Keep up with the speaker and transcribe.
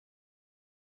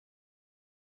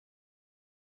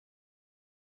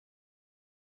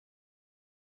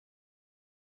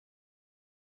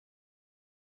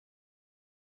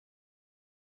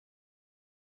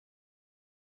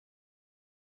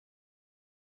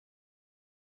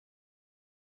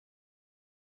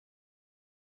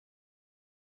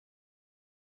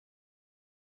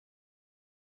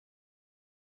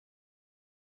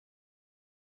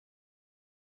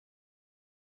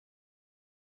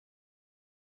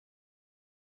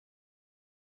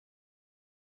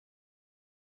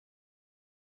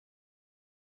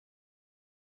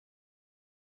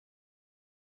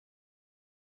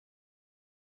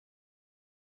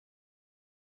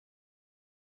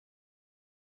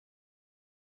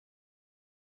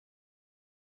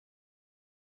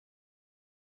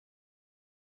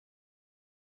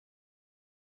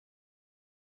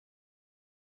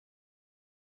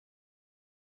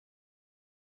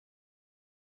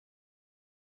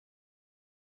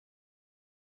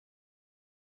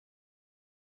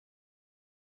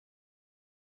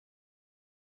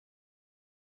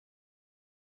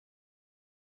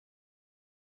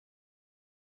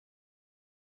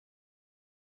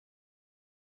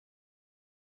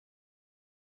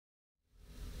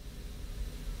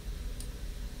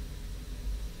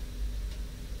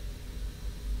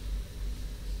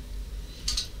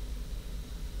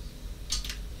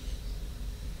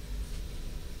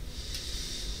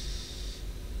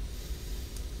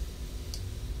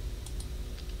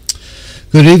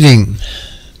Good evening.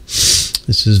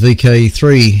 This is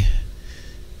VK3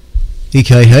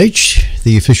 EKH,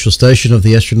 the official station of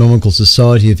the Astronomical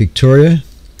Society of Victoria,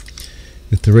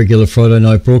 with the regular Friday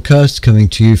night broadcast coming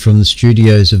to you from the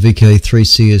studios of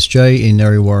VK3CSJ in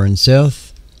Narre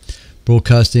South,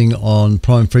 broadcasting on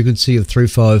prime frequency of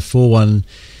 3541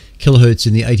 kilohertz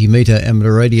in the 80 metre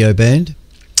amateur radio band,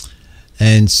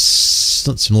 and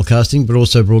not simulcasting but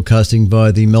also broadcasting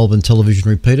via the Melbourne television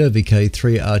repeater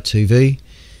VK3RTV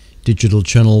digital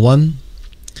channel 1,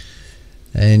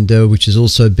 and which is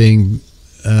also being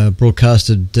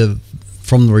broadcasted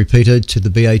from the repeater to the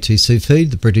BATC feed,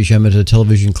 the British Amateur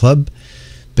Television Club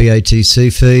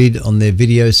BATC feed, on their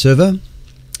video server,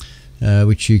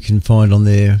 which you can find on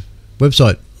their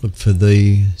website. Look for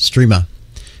the streamer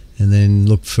and then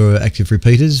look for active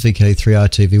repeaters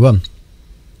VK3RTV1,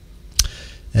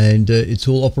 and it's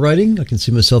all operating. I can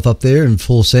see myself up there in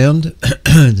full sound.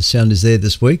 The sound is there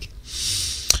this week.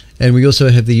 And we also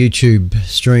have the YouTube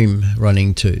stream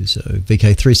running too, so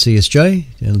VK3CSJ,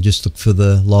 and just look for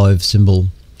the live symbol.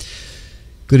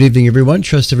 Good evening, everyone.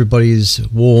 Trust everybody is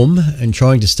warm and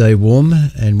trying to stay warm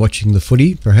and watching the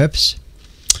footy, perhaps.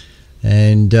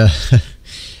 And I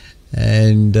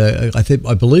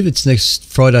believe it's next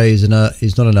Friday is not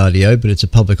an RDO, but it's a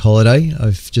public holiday.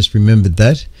 I've just remembered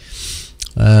that.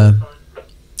 Oh,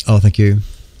 thank you.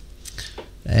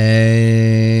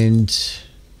 And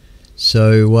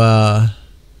so,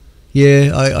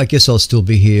 yeah, I guess I'll still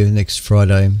be here next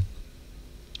Friday,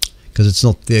 because it's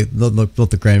not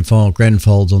the grand final. Grand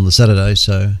final's on the Saturday,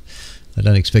 so I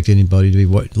don't expect anybody to be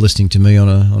listening to me on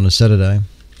a Saturday.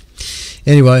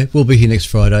 Anyway, we'll be here next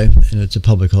Friday, and it's a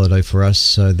public holiday for us,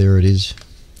 so there it is.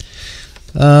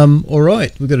 All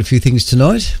right, we've got a few things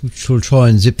tonight, which we'll try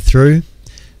and zip through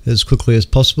as quickly as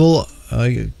possible.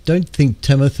 I don't think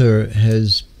Tamitha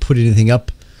has put anything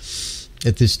up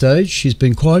at this stage. She's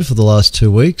been quiet for the last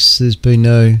 2 weeks. There's been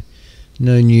no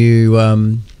new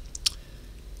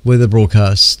weather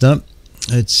broadcasts. No,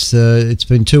 it's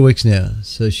been 2 weeks now.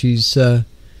 So she's I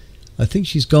think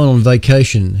she's gone on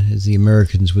vacation, as the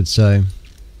Americans would say.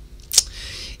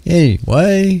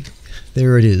 Anyway,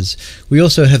 there it is. We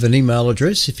also have an email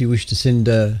address if you wish to send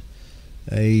a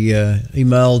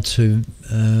email to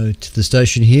the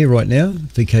station here right now,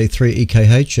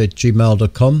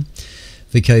 vk3ekh@gmail.com,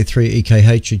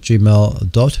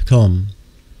 vk3ekh@gmail.com.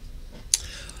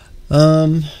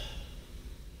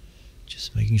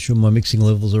 Just making sure my mixing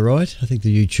levels are right. I think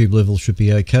the YouTube level should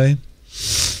be okay.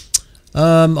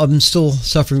 I'm still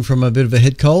suffering from a bit of a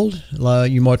head cold.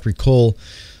 You might recall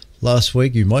last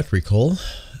week, that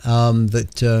I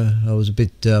was a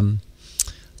bit on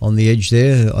the edge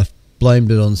there. I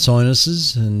blamed it on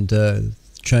sinuses and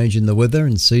change in the weather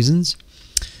and seasons,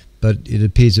 but it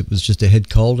appears it was just a head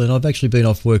cold, and I've actually been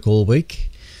off work all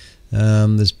week.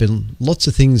 There's been lots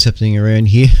of things happening around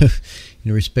here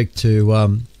in respect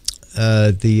to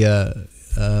the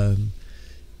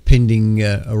pending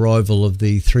arrival of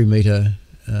the 3-metre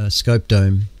scope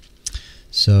dome.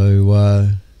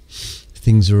 So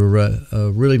things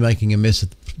are really making a mess at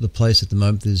the place at the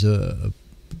moment. There's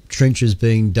trenches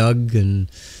being dug and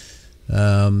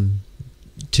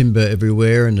timber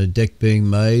everywhere, and a deck being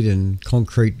made, and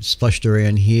concrete splashed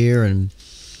around here, and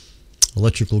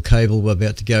electrical cable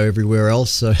about to go everywhere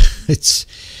else. So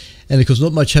and of course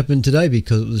not much happened today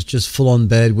because it was just full-on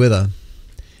bad weather,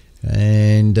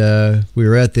 and we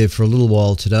were out there for a little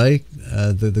while today.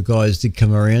 The guys did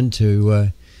come around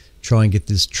to try and get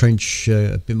this trench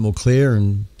a bit more clear,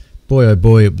 and boy oh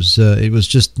boy, it was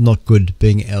just not good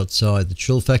being outside. The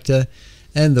chill factor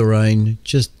and the rain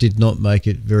just did not make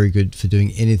it very good for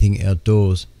doing anything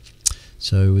outdoors.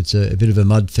 So it's a bit of a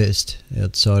mud fest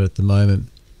outside at the moment.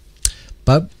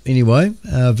 But anyway,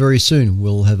 very soon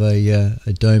we'll have a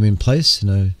dome in place and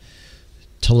a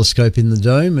telescope in the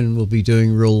dome, and we'll be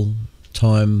doing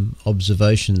real-time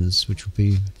observations, which will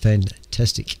be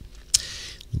fantastic.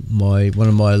 One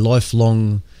of my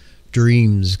lifelong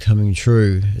dreams coming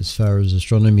true as far as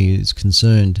astronomy is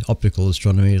concerned, optical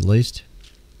astronomy at least.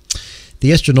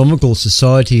 The Astronomical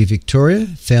Society of Victoria,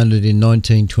 founded in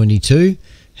 1922,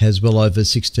 has well over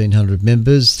 1,600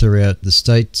 members throughout the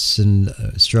states and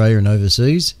Australia and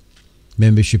overseas.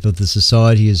 Membership of the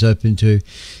Society is open to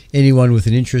anyone with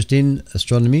an interest in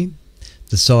astronomy.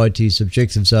 The Society's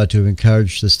objectives are to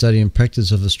encourage the study and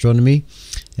practice of astronomy,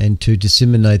 and to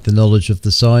disseminate the knowledge of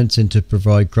the science, and to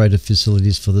provide greater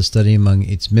facilities for the study among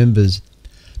its members.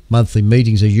 Monthly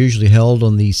meetings are usually held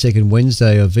on the second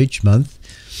Wednesday of each month,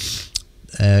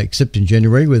 except in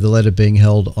January, with the latter being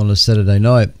held on a Saturday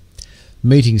night.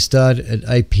 Meetings start at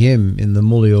 8 p.m. in the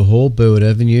Mullier Hall, Burwood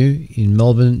Avenue in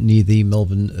Melbourne, near the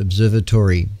Melbourne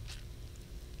Observatory.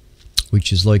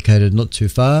 which is located not too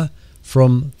far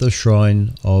from the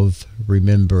Shrine of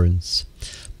Remembrance.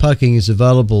 Parking is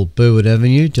available Burwood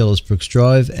Avenue, Dallas Brooks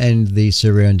Drive and the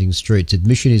surrounding streets.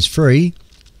 Admission is free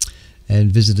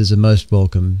and visitors are most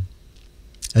welcome.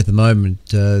 At the moment,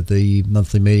 the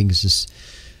monthly meetings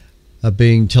are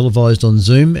being televised on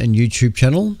Zoom and YouTube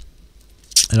channel,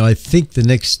 and I think the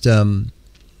next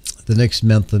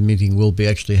monthly meeting will be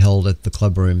actually held at the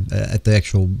club room, at the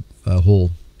actual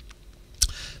hall.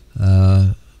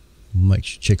 Make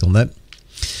sure check on that.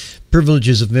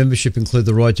 Privileges of membership include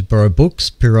the right to borrow books,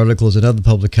 periodicals and other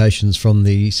publications from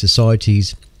the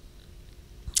Society's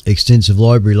extensive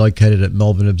library located at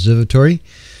Melbourne Observatory,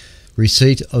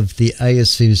 receipt of the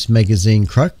ASV's magazine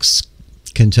Crux,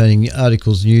 containing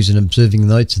articles, news and observing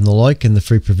notes and the like, and the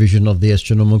free provision of the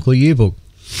Astronomical Yearbook.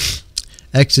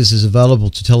 Access is available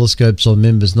to telescopes on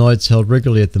members' nights held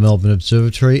regularly at the Melbourne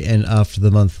Observatory and after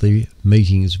the monthly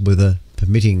meetings, weather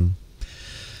permitting.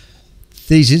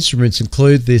 These instruments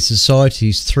include the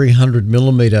Society's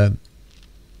 300mm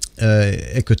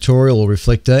equatorial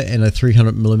reflector and a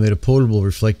 300mm portable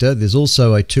reflector. There's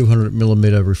also a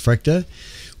 200mm refractor,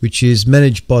 which is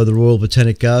managed by the Royal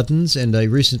Botanic Gardens, and I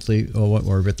won't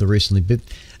worry about the recently bit,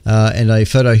 and a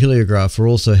photoheliograph are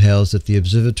also housed at the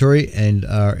observatory and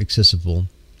are accessible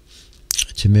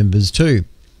to members too.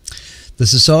 The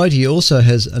Society also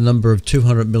has a number of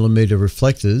 200mm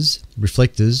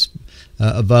reflectors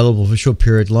available for short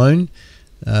period loan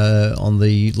on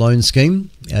the loan scheme,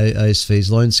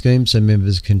 ASV's loan scheme, so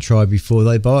members can try before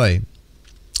they buy.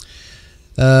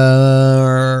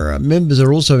 Members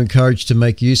are also encouraged to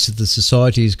make use of the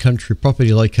Society's country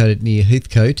property located near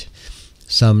Heathcote,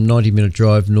 some 90-minute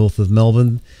drive north of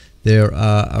Melbourne. There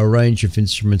are a range of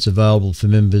instruments available for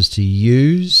members to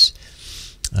use,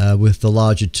 with the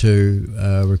larger two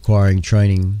requiring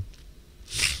training,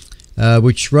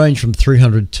 which range from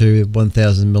 300 to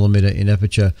 1000mm in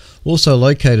aperture. Also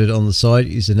located on the site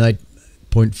is an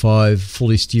 8.5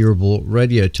 fully steerable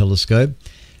radio telescope,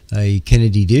 a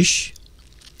Kennedy dish,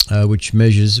 which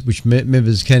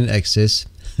members can access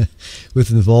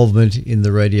with involvement in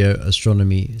the radio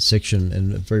astronomy section.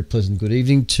 And a very pleasant good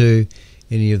evening to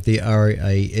any of the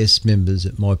RAS members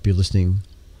that might be listening.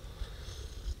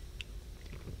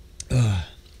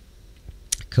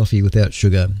 Coffee without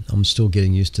sugar. I'm still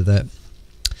getting used to that.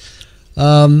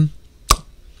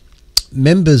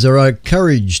 Members are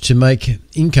encouraged to make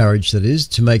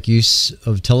use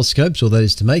of telescopes, or that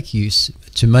is to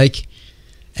make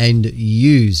and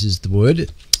use is the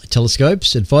word,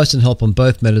 telescopes. Advice and help on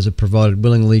both matters are provided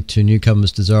willingly to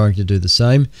newcomers desiring to do the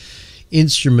same.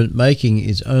 Instrument making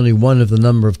is only one of the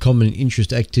number of common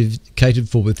interest catered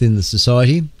for within the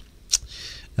Society.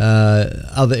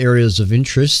 Other areas of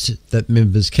interest that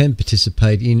members can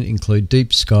participate in include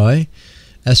deep sky,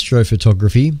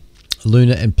 astrophotography,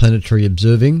 lunar and planetary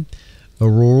observing,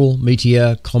 auroral,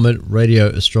 meteor, comet, radio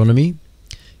astronomy,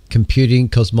 computing,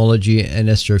 cosmology and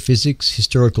astrophysics,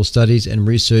 historical studies and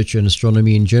research and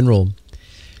astronomy in general.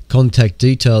 Contact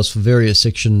details for various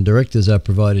section directors are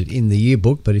provided in the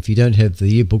yearbook, but if you don't have the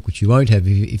yearbook, which you won't have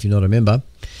if you're not a member,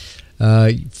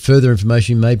 further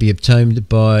information may be obtained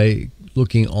by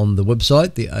looking on the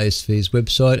website, the ASV's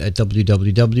website at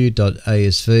www.asv.org.au,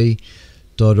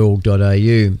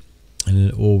 and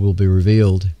it all will be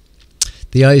revealed.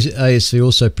 The ASV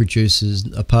also produces,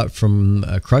 apart from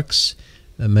Crux,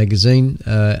 a magazine,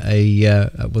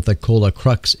 what they call a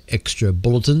Crux Extra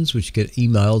Bulletins, which get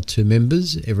emailed to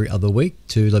members every other week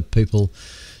to let people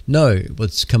know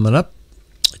what's coming up,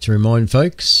 to remind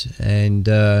folks and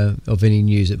of any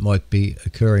news that might be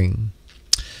occurring.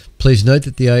 Please note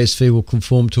that the ASV will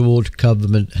conform to all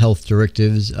government health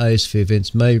directives. ASV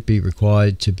events may be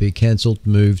required to be cancelled,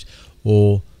 moved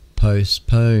or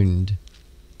postponed.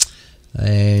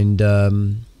 And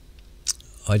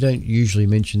I don't usually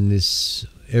mention this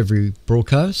every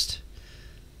broadcast,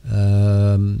 but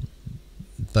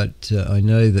I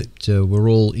know that we're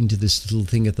all into this little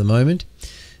thing at the moment.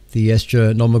 The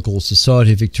Astronomical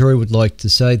Society of Victoria would like to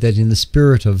say that in the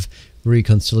spirit of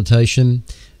reconciliation,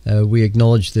 we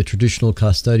acknowledge the traditional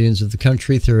custodians of the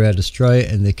country throughout Australia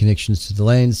and their connections to the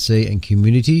land, sea and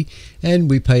community, and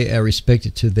we pay our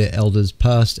respect to their elders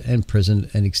past and present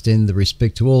and extend the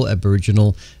respect to all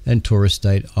Aboriginal and Torres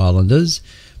Strait Islanders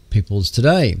peoples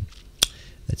today.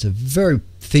 That's a very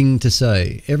thing to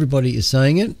say. Everybody is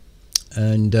saying it,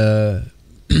 and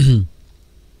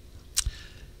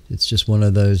it's just one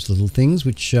of those little things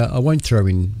which I won't throw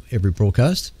in every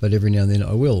broadcast, but every now and then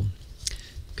I will,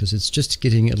 because it's just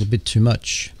getting a little bit too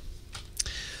much.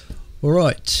 All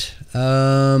right,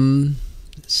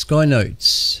 Sky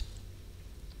Notes.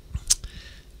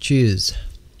 Cheers.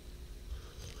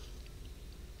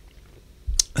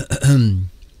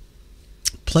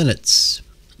 Planets.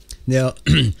 Now,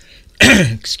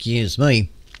 excuse me.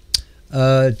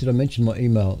 Did I mention my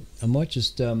email? I might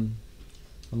just. I'm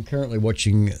currently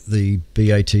watching the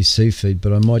BATC feed,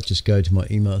 but I might just go to my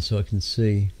email so I can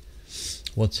see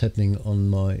what's happening on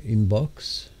my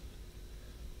inbox.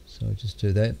 So I'll just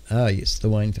do that. Ah, yes, the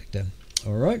Wayne factor.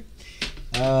 All right.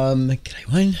 G'day,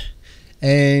 Wayne.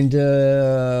 And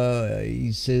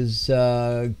he says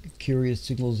curious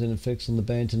signals and effects on the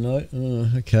band tonight.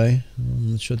 Okay,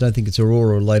 I'm not sure. I don't think it's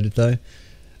Aurora related though.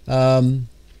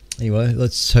 Anyway,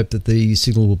 let's hope that the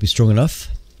signal will be strong enough.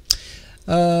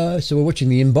 So we're watching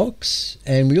the inbox,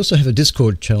 and we also have a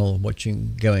Discord channel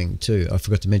going too. I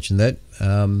forgot to mention that.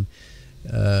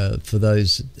 For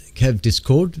those that have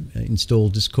Discord, install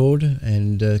Discord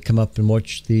and come up and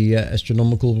watch the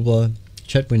Astronomical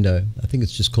chat window. I think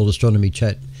it's just called Astronomy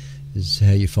Chat is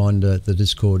how you find the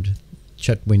Discord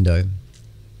chat window.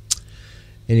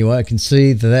 Anyway, I can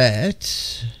see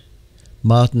that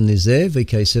Martin is there,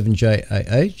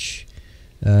 VK7JAH.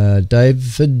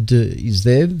 David is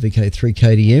there,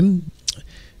 VK3KDM.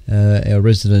 Our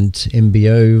resident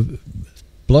MBO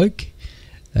bloke.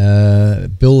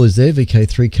 Bill is there,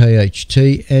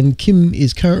 VK3KHT. And Kim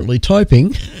is currently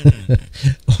typing.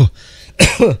 Oh,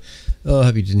 I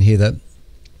hope you didn't hear that.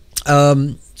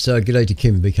 So g'day to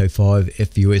Kim,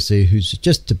 VK5FUSE, who's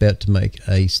just about to make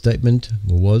a statement,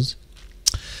 or was.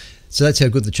 So that's how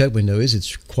good the chat window is.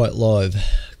 It's quite live,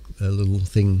 a little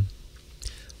thing.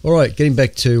 All right, getting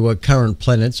back to current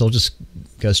planets, I'll just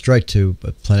go straight to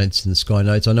planets in the sky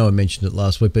notes. I know I mentioned it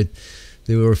last week, but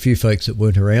there were a few folks that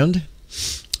weren't around.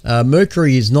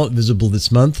 Mercury is not visible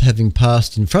this month, having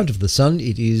passed in front of the Sun.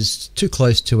 It is too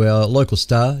close to our local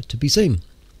star to be seen.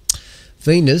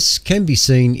 Venus can be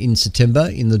seen in September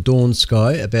in the dawn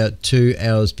sky about 2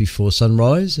 hours before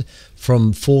sunrise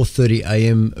from 4:30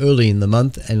 a.m. early in the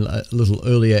month and a little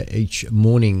earlier each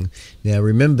morning. Now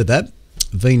remember that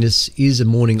Venus is a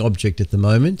morning object at the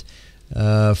moment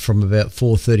from about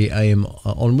 4:30 a.m.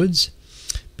 onwards,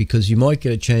 because you might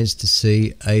get a chance to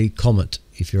see a comet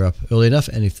if you're up early enough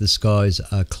and if the skies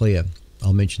are clear.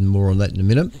 I'll mention more on that in a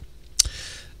minute.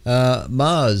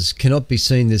 Mars cannot be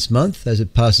seen this month as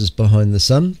it passes behind the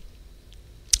Sun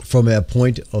from our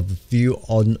point of view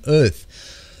on Earth.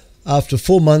 After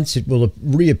 4 months, it will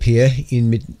reappear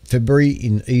in mid-February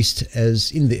in the east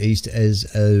as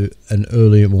an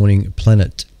early morning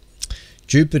planet.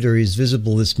 Jupiter is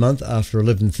visible this month after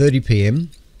 11:30 p.m.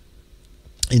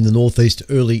 in the northeast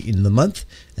early in the month,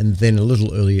 and then a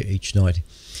little earlier each night.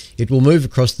 It will move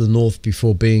across the north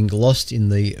before being lost in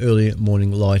the early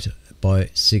morning light by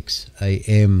 6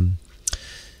 a.m.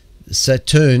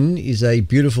 Saturn is a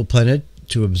beautiful planet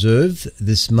to observe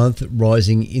this month,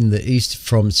 rising in the east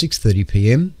from 6:30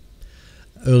 p.m.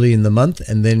 early in the month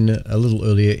and then a little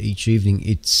earlier each evening.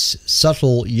 Its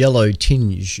subtle yellow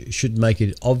tinge should make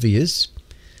it obvious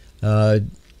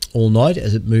all night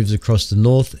as it moves across the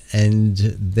north and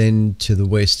then to the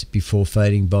west before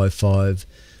fading by 5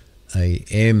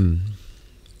 a.m.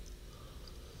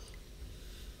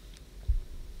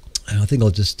 I think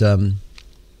I'll just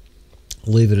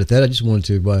leave it at that. I just wanted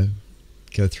to go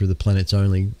through the planets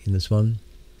only in this one.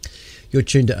 You're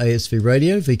tuned to ASV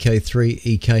Radio,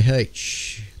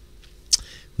 VK3EKH,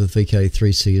 with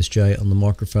VK3CSJ on the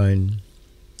microphone.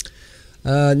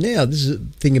 Now, this is a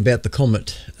thing about the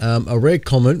comet. A rare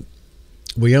comet,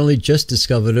 we only just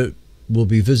discovered it, will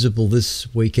be visible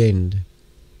this weekend.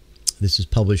 This is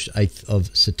published 8th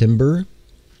of September.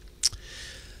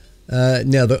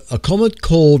 Now, a comet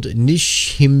called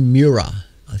Nishimura,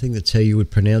 I think that's how you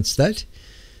would pronounce that.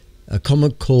 A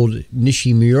comet called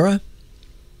Nishimura,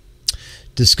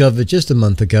 discovered just a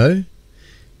month ago,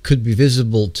 could be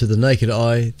visible to the naked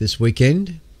eye this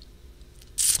weekend,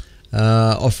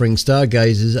 offering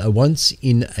stargazers a once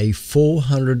in a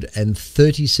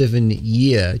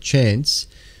 437-year chance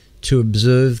to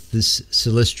observe this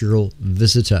celestial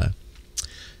visitor.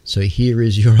 So here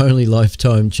is your only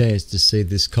lifetime chance to see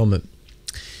this comet.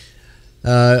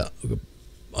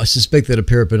 I suspect that a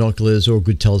pair of binoculars or a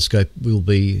good telescope will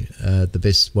be the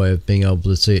best way of being able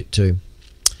to see it too.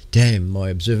 Damn, my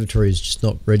observatory is just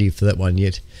not ready for that one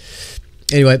yet.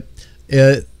 Anyway,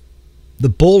 the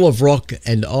ball of rock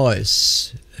and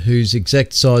ice, whose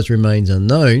exact size remains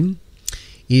unknown,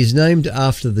 is named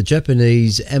after the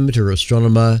Japanese amateur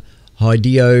astronomer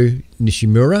Hideo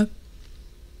Nishimura,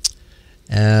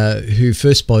 who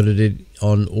first spotted it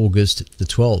on August the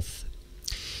 12th.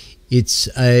 It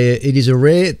is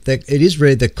rare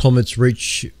that comets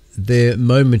reach their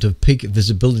moment of peak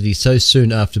visibility so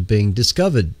soon after being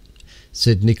discovered,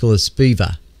 said Nicolas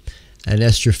Beaver, an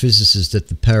astrophysicist at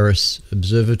the Paris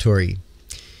Observatory.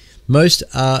 Most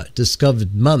are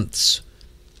discovered months,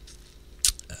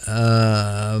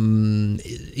 even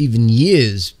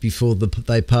years before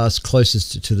they pass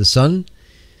closest to the Sun.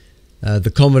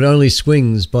 The comet only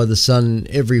swings by the Sun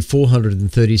every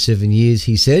 437 years,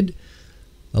 he said,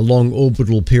 a long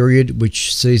orbital period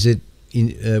which sees it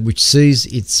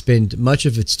spend much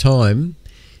of its time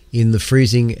in the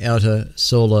freezing outer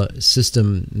solar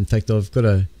system. In fact, I've got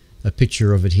a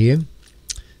picture of it here.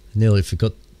 I nearly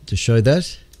forgot to show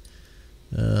that.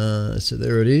 So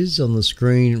there it is on the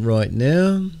screen right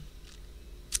now.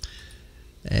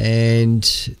 And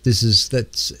that is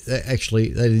it.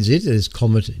 It is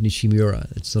Comet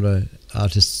Nishimura. It's not an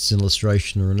artist's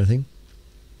illustration or anything.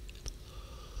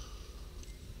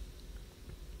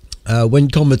 When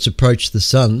comets approach the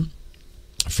Sun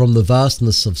from the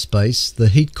vastness of space, the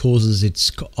heat causes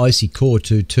its icy core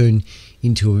to turn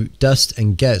into dust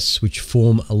and gas, which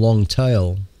form a long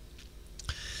tail.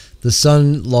 The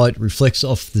sunlight reflects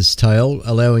off this tail,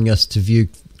 allowing us to view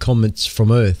comets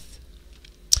from Earth.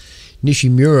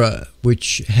 Nishimura,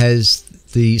 which has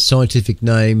the scientific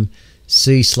name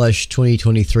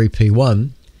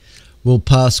C/2023P1, will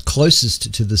pass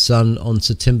closest to the Sun on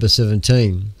September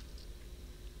 17.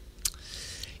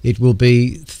 It will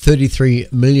be 33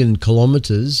 million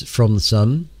kilometres from the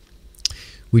Sun,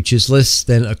 which is less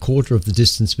than a quarter of the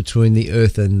distance between the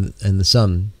Earth and the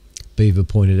Sun, Beaver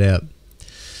pointed out.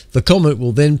 The comet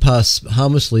will then pass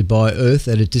harmlessly by Earth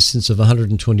at a distance of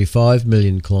 125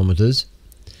 million kilometres.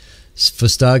 For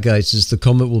stargazers, the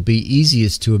comet will be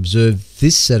easiest to observe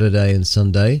this Saturday and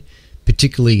Sunday,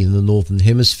 particularly in the Northern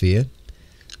Hemisphere.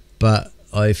 But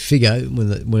I figure,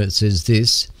 when it says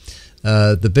this,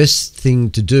 the best thing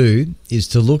to do is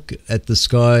to look at the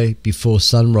sky before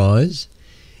sunrise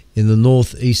in the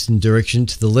northeastern direction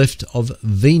to the left of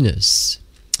Venus,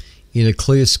 in a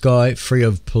clear sky free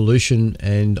of pollution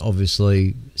and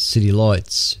obviously city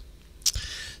lights.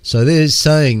 So they're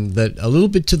saying that a little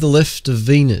bit to the left of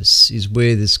Venus is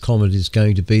where this comet is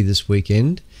going to be this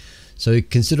weekend. So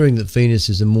considering that Venus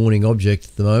is a morning object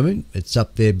at the moment, it's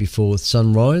up there before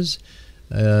sunrise.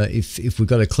 If we've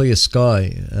got a clear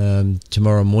sky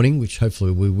tomorrow morning, which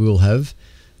hopefully we will have,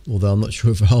 although I'm not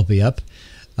sure if I'll be up,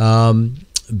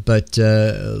 but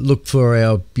look for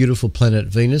our beautiful planet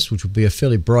Venus, which will be a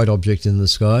fairly bright object in the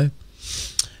sky,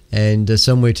 and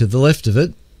somewhere to the left of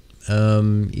it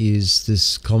is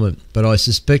this comet. But I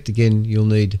suspect, again, you'll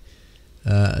need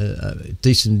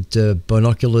decent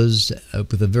binoculars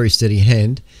with a very steady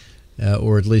hand,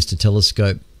 or at least a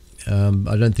telescope.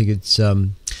 I don't think it's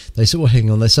they say, well, hang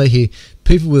on, they say here,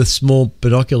 people with small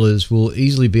binoculars will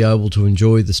easily be able to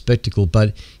enjoy the spectacle,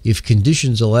 but if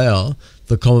conditions allow,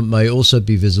 the comet may also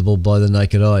be visible by the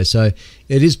naked eye. So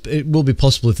it will be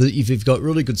possible, if you've got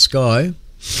really good sky,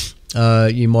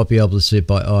 you might be able to see it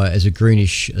by eye as a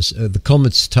greenish, the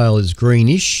comet's tail is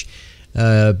greenish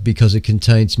because it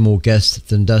contains more gas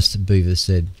than dust, Beaver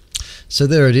said. So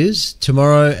there it is,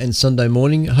 tomorrow and Sunday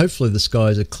morning. Hopefully the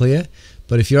skies are clear.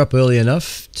 But if you're up early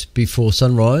enough before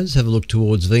sunrise, have a look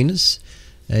towards Venus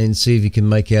and see if you can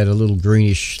make out a little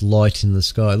greenish light in the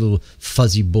sky, a little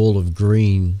fuzzy ball of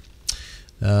green,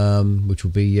 which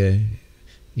will be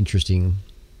interesting.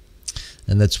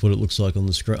 And that's what it looks like on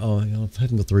the screen. Oh, I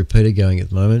haven't got the repeater going at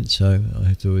the moment, so I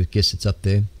have to guess it's up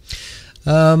there.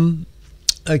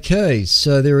 Okay,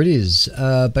 so there it is.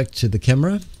 Back to the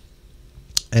camera.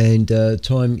 And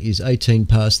time is 18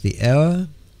 past the hour.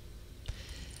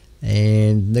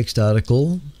 And next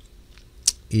article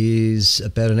is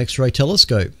about an X-ray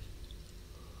telescope,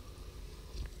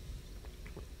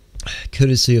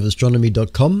 courtesy of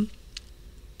astronomy.com.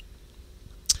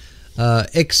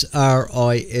 XRISM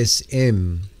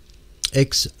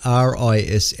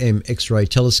X-ray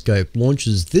telescope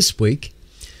launches this week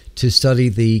to study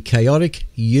the chaotic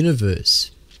universe.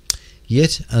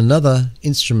 Yet another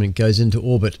instrument goes into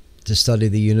orbit to study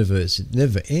the universe. It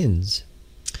never ends.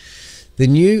 The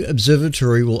new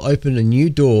observatory will open a new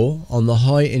door on the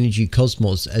high-energy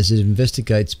cosmos as it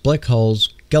investigates black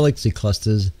holes, galaxy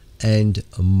clusters, and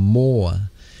more.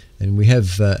 And we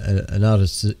have an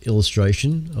artist's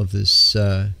illustration of this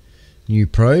new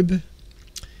probe,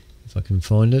 if I can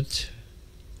find it.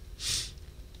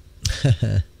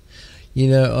 You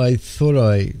know, I thought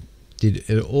I did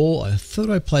it all. I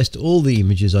thought I placed all the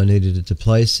images I needed it to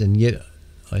place, and yet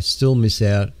I still miss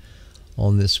out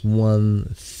on this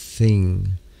one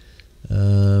thing.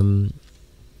 I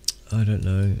don't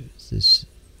know.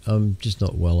 I'm just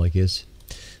not well, I guess.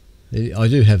 I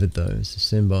do have it though, so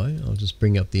stand by. I'll just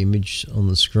bring up the image on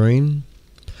the screen.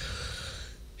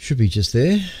 Should be just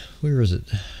there. Where is it?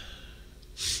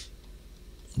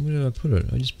 Where did I put it?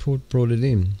 I just brought it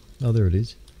in. Oh, there it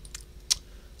is.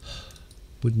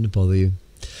 wouldn't bother you.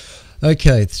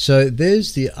 Okay, so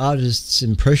there's the artist's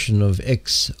impression of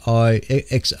XRISM,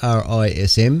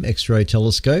 X-ray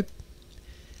telescope.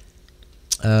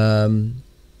 The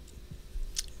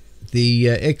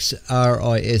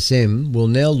XRISM will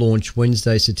now launch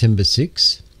Wednesday, September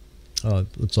 6. Oh, it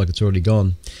looks like it's already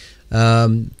gone.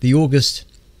 The August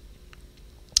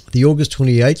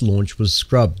 28 launch was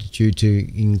scrubbed due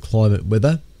to inclement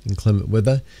weather.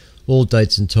 All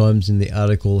dates and times in the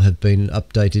article have been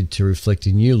updated to reflect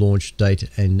a new launch date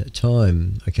and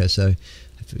time. Okay, so I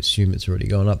have to assume it's already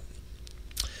gone up.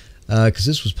 Because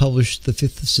this was published the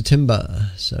 5th of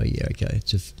September. So yeah, okay,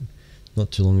 it's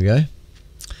not too long ago.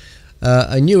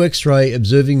 A new X-ray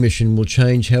observing mission will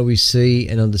change how we see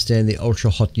and understand the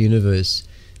ultra-hot universe.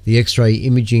 The X-ray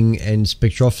Imaging and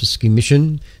Spectroscopy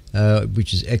mission,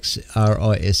 which is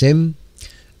XRISM,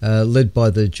 led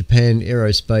by the Japan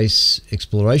Aerospace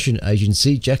Exploration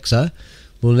Agency, JAXA,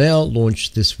 will now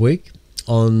launch this week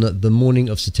on the morning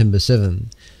of September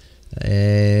 7.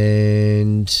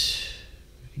 And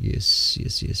yes.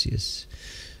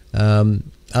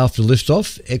 After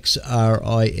liftoff,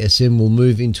 XRISM will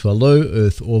move into a low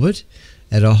Earth orbit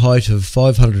at a height of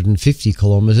 550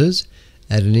 kilometers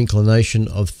at an inclination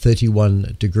of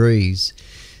 31 degrees.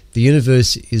 The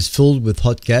universe is filled with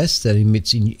hot gas that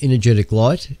emits energetic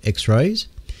light, X-rays,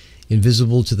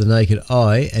 invisible to the naked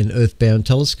eye and Earth-bound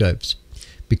telescopes.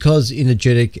 Because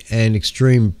energetic and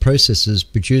extreme processes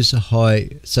produce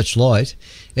such light,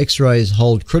 X-rays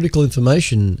hold critical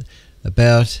information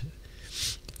about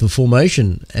the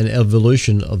formation and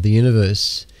evolution of the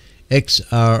universe.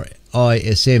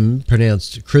 XRISM,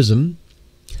 pronounced XRISM,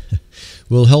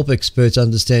 will help experts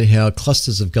understand how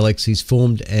clusters of galaxies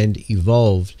formed and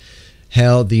evolved,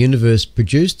 how the universe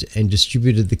produced and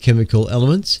distributed the chemical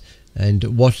elements,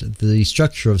 and what the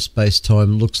structure of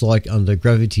space-time looks like under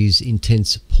gravity's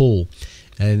intense pull,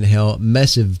 and how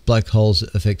massive black holes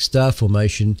affect star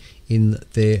formation in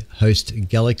their host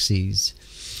galaxies.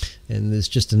 And there's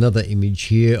just another image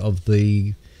here of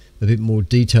a bit more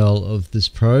detail of this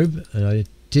probe. And I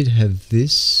did have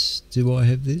this. Do I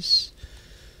have this?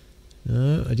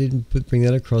 No, I didn't bring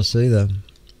that across either.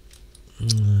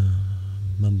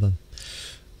 Mumba.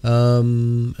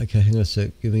 Okay, hang on a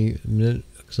sec. Give me a minute,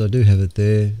 because I do have it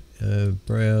there.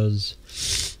 Browse.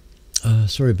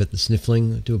 Sorry about the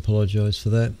sniffling. I do apologise for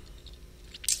that.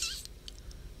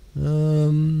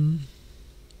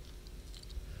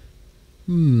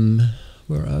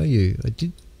 Where are you? I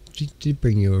did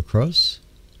bring you across.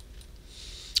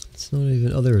 It's not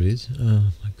even... Oh, there it is.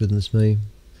 Oh, my goodness me.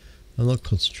 I'm not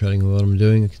concentrating on what I'm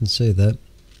doing. I can see that.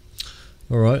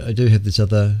 Alright, I do have this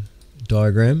other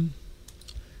diagram.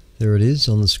 There it is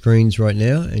on the screens right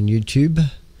now and YouTube.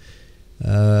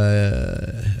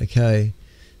 Okay.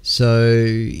 So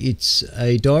it's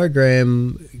a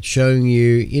diagram showing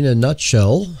you in a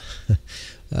nutshell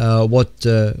what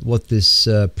this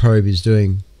probe is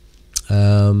doing,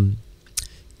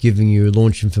 giving you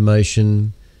launch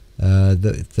information,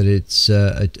 that it's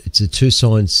a two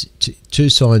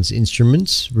science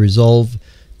instruments,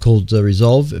 called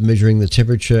Resolve, measuring the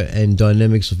temperature and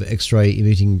dynamics of X-ray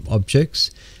emitting objects,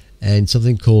 and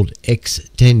something called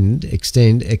Extend,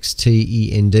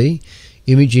 XTEND,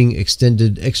 imaging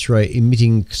extended X-ray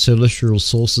emitting celestial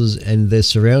sources and their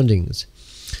surroundings.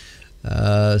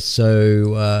 Yeah,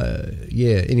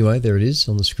 anyway, there it is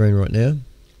on the screen right now.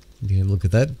 You can have a look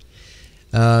at that.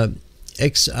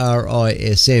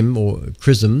 XRISM, or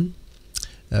XRISM,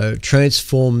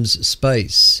 transforms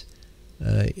space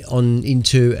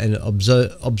into an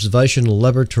observational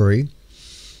laboratory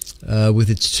with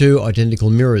its two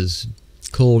identical mirrors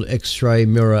called X-ray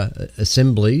mirror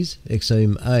assemblies,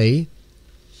 XMA.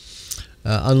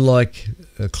 Unlike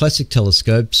classic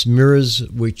telescopes, mirrors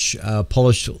which are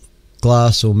polished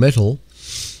glass or metal,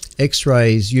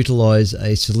 X-rays utilize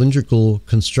a cylindrical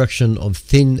construction of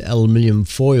thin aluminium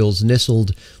foils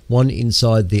nestled one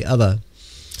inside the other.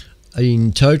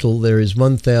 In total, there is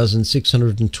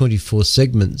 1,624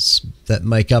 segments that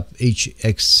make up each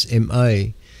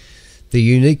XMA. The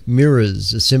unique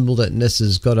mirrors assembled at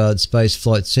NASA's Goddard Space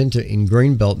Flight Center in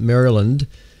Greenbelt, Maryland,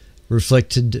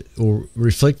 reflect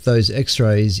those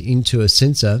X-rays into a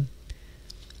sensor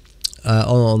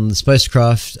on the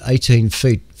spacecraft 18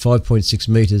 feet, 5.6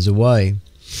 meters away.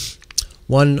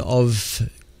 One of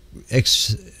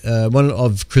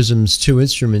XRISM's two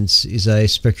instruments is a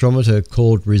spectrometer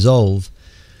called Resolve,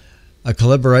 a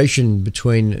collaboration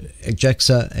between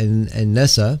JAXA and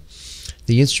NASA.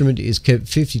 The instrument is kept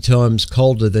 50 times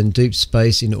colder than deep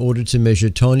space in order to measure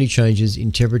tiny changes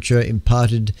in temperature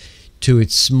imparted to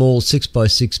its small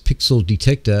 6x6 pixel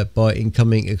detector by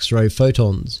incoming X-ray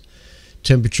photons.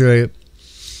 Temperature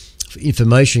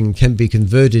information can be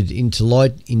converted into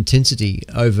light intensity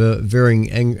over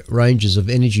varying ranges of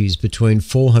energies between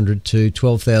 400 to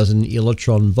 12,000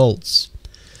 electron volts.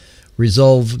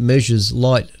 Resolve measures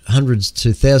light hundreds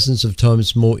to thousands of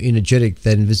times more energetic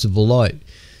than visible light,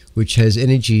 which has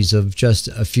energies of just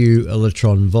a few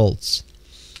electron volts.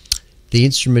 The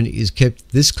instrument is kept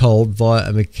this cold via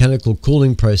a mechanical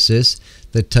cooling process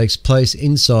that takes place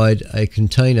inside a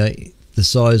container the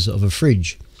size of a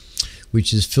fridge,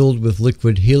 which is filled with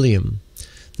liquid helium.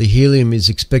 The helium is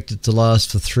expected to last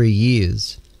for 3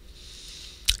 years.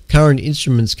 Current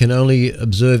instruments can only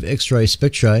observe X-ray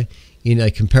spectra in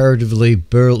a comparatively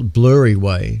blurry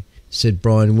way, said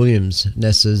Brian Williams,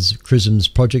 NASA's CRISMS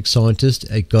project scientist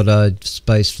at Goddard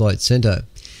Space Flight Center.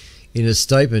 In a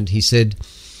statement, he said,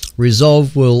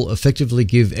 "Resolve will effectively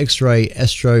give X-ray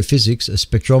astrophysics a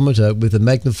spectrometer with a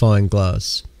magnifying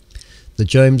glass. The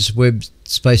James Webb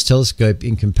Space Telescope,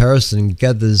 in comparison,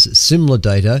 gathers similar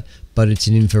data, but it's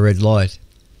in infrared light."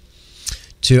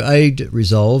 To aid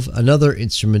Resolve, another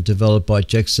instrument developed by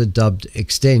JAXA dubbed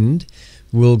Extend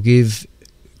will give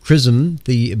CRISM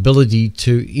the ability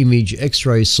to image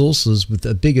X-ray sources with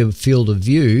a bigger field of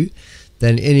view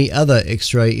than any other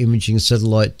X-ray imaging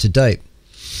satellite to date.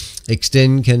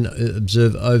 Extend can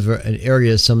observe over an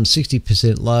area some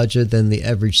 60% larger than the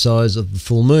average size of the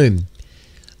full moon.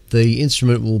 The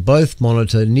instrument will both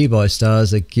monitor nearby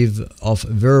stars that give off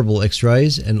variable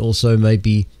X-rays and also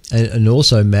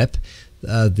map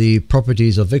the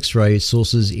properties of X-ray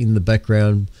sources in the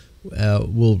background.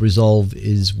 Resolve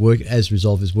is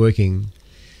working.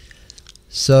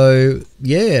 So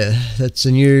yeah, that's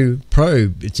a new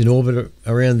probe. It's in orbit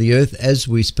around the Earth as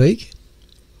we speak,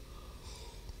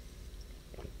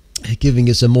 giving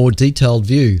us a more detailed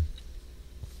view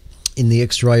in the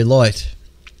X-ray light.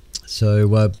 So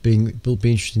will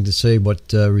be interesting to see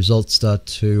what results start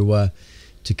to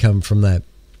come from that.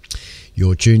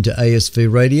 You're tuned to ASV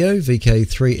Radio,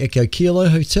 VK3 Echo Kilo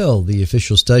Hotel, the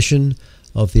official station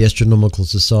of the Astronomical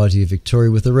Society of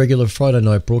Victoria, with a regular Friday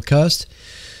night broadcast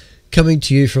coming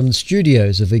to you from the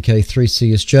studios of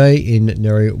VK3CSJ in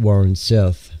Narre Warren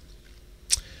South.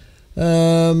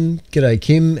 G'day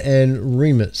Kim and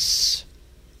Remus.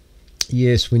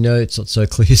 Yes, we know it's not so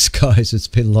clear skies. It's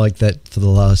been like that for the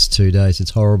last 2 days.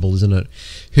 It's horrible, isn't it?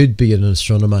 Who'd be an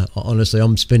astronomer? Honestly,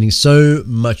 I'm spending so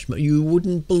much. You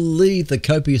wouldn't believe the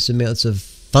copious amounts of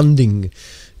funding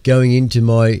going into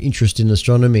my interest in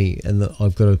astronomy, and that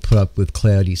I've got to put up with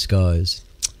cloudy skies.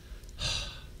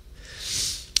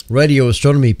 Radio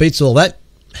astronomy beats all that,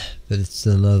 but it's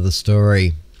another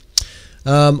story.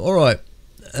 All right,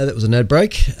 that was an ad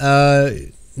break.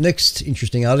 Next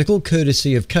interesting article,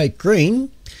 courtesy of Kate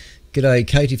Green. G'day,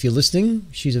 Kate, if you're listening.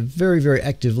 She's a very, very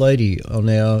active lady on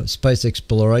our space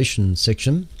exploration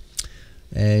section,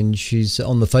 and she's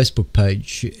on the Facebook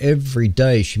page. Every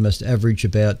day she must average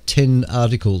about 10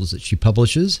 articles that she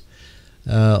publishes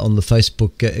on the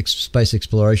Facebook space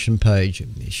exploration page.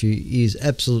 She is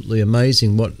absolutely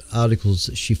amazing what articles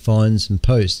she finds and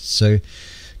posts. So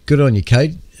good on you,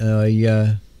 Kate.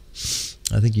 I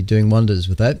think you're doing wonders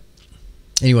with that.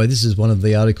 Anyway, this is one of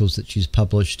the articles that she's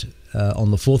published on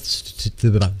the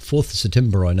 4th of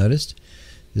September, I noticed.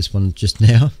 This one just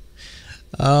now.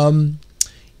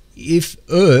 If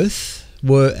Earth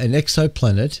were an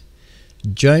exoplanet,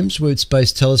 James Webb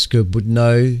Space Telescope would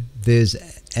know there's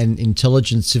an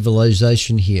intelligent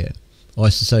civilization here. I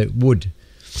used to say would.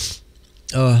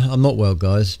 I'm not well,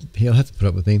 guys. You'll have to put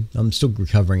up with me. I'm still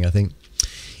recovering, I think.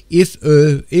 If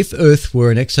Earth were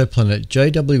an exoplanet,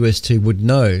 JWST would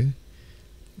know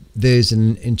there's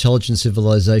an intelligent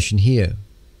civilization here.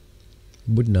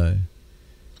 Would know.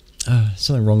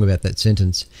 Something wrong about that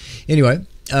sentence. Anyway,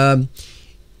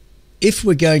 if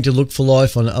we're going to look for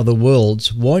life on other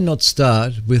worlds, why not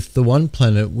start with the one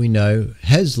planet we know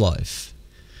has life?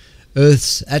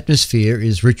 Earth's atmosphere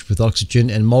is rich with oxygen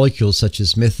and molecules such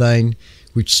as methane,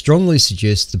 which strongly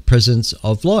suggest the presence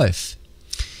of life.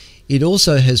 It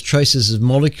also has traces of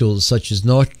molecules such as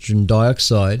nitrogen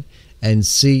dioxide and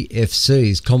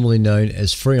CFCs, commonly known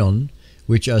as freon,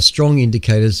 which are strong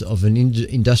indicators of an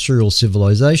industrial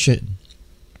civilization.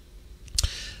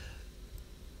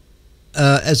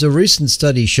 As a recent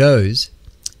study shows,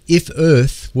 if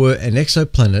Earth were an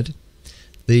exoplanet,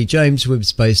 the James Webb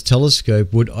Space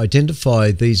Telescope would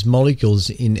identify these molecules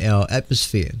in our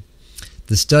atmosphere.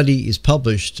 The study is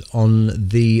published on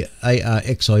the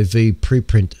ARXIV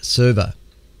preprint server.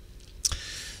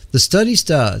 The study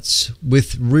starts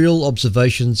with real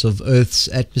observations of Earth's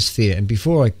atmosphere, and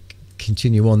before I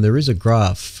continue on, there is a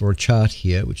graph or a chart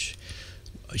here which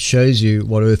shows you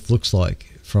what Earth looks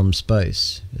like from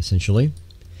space, essentially.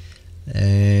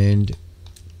 And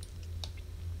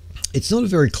It's not a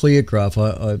very clear graph.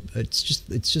 It's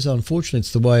just unfortunate.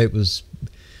 It's the way it was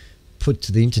put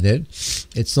to the internet.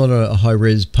 It's not a high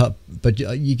res pup, but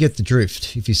you get the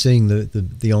drift if you're seeing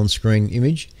the on screen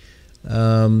image.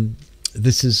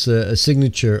 This is a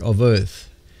signature of Earth,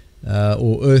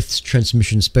 or Earth's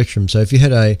transmission spectrum. So if you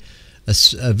had a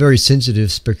very sensitive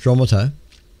spectrometer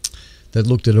that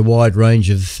looked at a wide range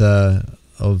of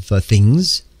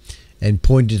things and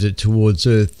pointed it towards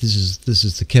Earth, this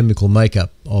is the chemical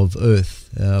makeup of Earth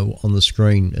on the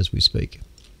screen as we speak.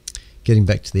 Getting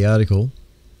back to the article.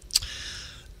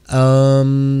 Where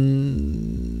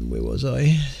was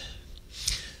I?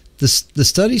 The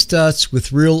study starts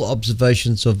with real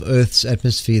observations of Earth's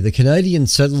atmosphere. The Canadian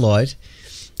satellite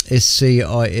SCISAT,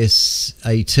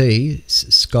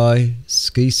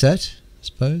 I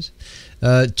suppose,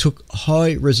 took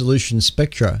high-resolution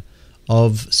spectra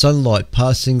of sunlight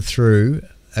passing through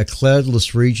a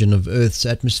cloudless region of Earth's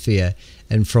atmosphere,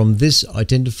 and from this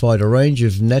identified a range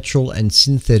of natural and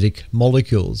synthetic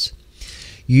molecules.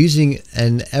 Using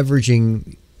an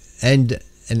averaging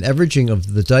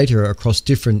of the data across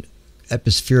different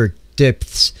atmospheric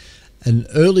depths, an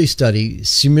early study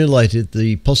simulated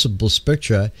the possible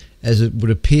spectra as it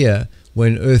would appear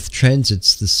when Earth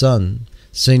transits the Sun,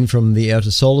 seen from the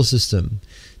outer solar system.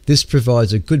 This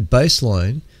provides a good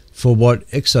baseline for what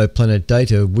exoplanet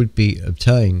data would be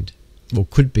obtained, or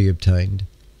could be obtained.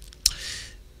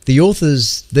 The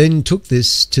authors then took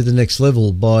this to the next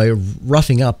level by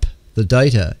roughing up the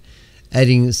data,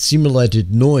 adding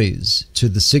simulated noise to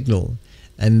the signal,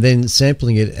 and then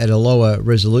sampling it at a lower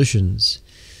resolutions.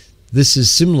 This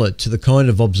is similar to the kind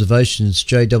of observations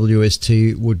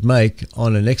JWST would make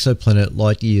on an exoplanet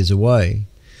light years away.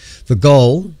 The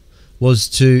goal was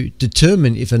to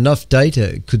determine if enough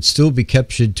data could still be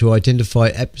captured to identify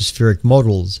atmospheric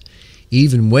models,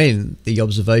 even when the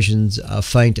observations are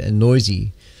faint and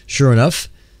noisy. Sure enough,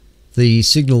 the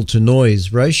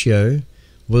signal-to-noise ratio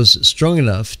was strong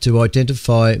enough to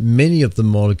identify many of the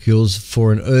molecules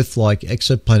for an Earth-like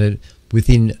exoplanet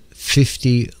within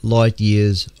 50 light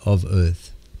years of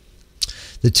Earth.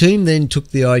 The team then took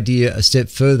the idea a step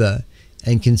further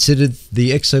and considered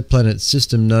the exoplanet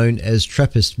system known as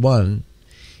TRAPPIST-1.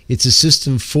 It's a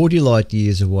system 40 light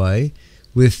years away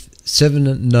with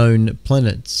 7 known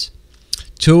planets,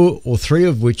 2 or 3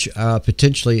 of which are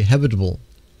potentially habitable.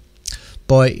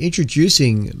 By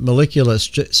introducing molecular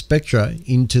spectra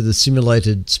into the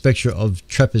simulated spectra of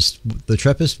the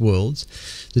TRAPPIST worlds,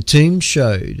 the team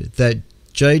showed that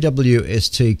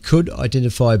JWST could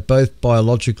identify both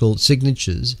biological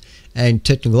signatures and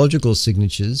technological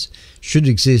signatures should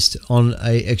exist on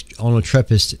a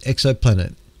TRAPPIST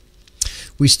exoplanet.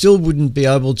 We still wouldn't be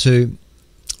able to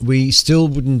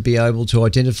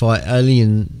identify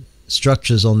alien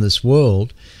structures on this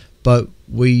world, but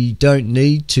we don't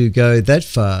need to go that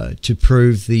far to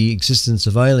prove the existence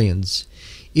of aliens.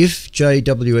 If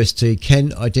JWST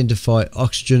can identify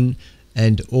oxygen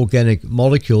and organic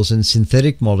molecules and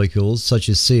synthetic molecules such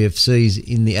as CFCs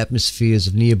in the atmospheres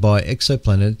of nearby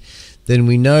exoplanet, then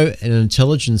we know an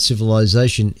intelligent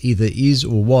civilization either is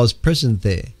or was present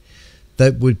there.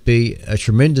 That would be a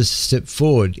tremendous step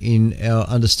forward in our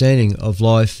understanding of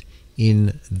life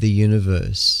in the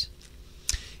universe.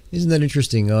 Isn't that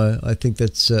interesting? I think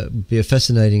that's would be a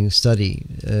fascinating study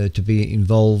to be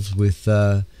involved with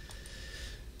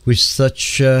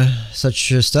such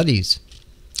studies.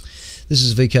 This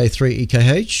is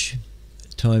VK3EKH.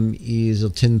 Time is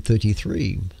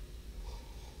 10:33.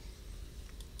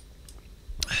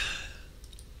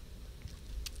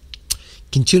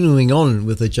 Continuing on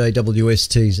with the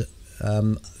JWST's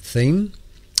theme.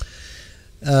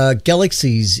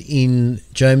 Galaxies in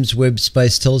James Webb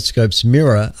Space Telescope's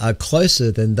mirror are closer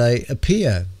than they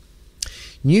appear.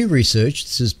 New research,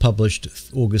 this is published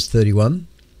August 31.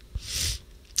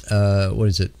 What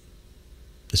is it?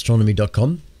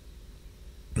 Astronomy.com.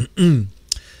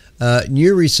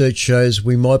 New research shows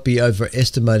we might be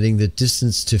overestimating the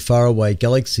distance to faraway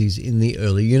galaxies in the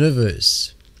early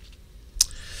universe.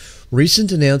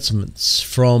 Recent announcements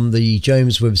from the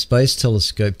James Webb Space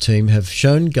Telescope team have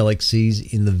shown galaxies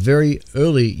in the very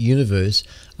early universe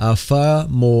are far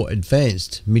more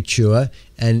advanced, mature,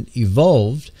 and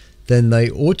evolved than they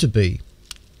ought to be.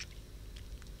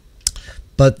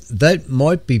 But that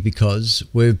might be because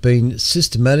we've been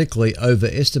systematically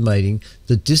overestimating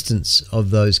the distance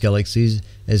of those galaxies,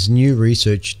 as new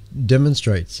research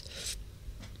demonstrates.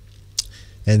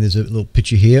 And there's a little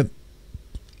picture here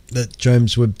that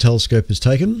James Webb Telescope has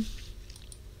taken,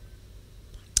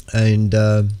 and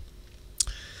oh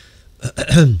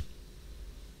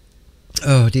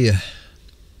dear,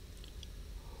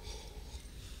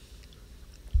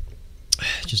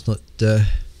 Just not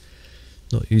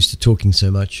used to talking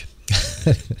so much.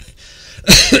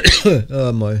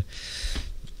 Oh,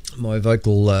 my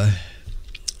vocal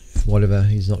whatever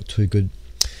is not too good.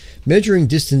 Measuring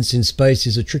distance in space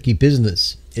is a tricky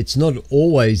business. It's not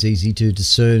always easy to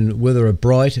discern whether a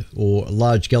bright or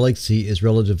large galaxy is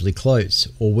relatively close,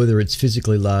 or whether it's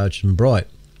physically large and bright.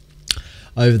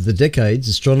 Over the decades,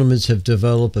 astronomers have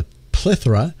developed a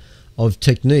plethora of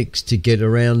techniques to get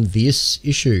around this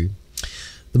issue.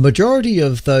 The majority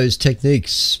of those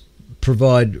techniques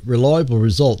provide reliable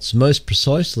results, most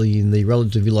precisely in the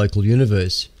relatively local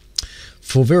universe.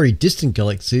 For very distant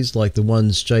galaxies, like the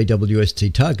ones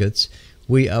JWST targets,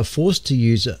 we are forced to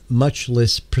use much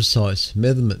less precise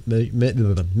methods.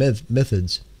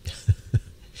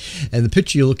 And the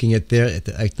picture you're looking at there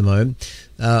at the moment,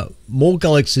 more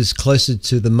galaxies closer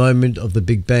to the moment of the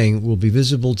Big Bang will be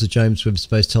visible to James Webb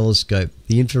Space Telescope.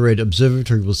 The infrared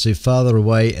observatory will see farther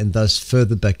away and thus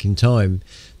further back in time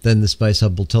than the Space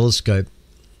Hubble telescope.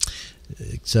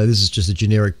 So this is just a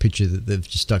generic picture that they've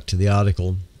just stuck to the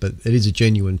article, but it is a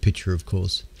genuine picture, of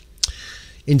course.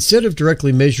 Instead of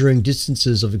directly measuring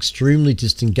distances of extremely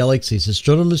distant galaxies,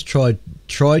 astronomers try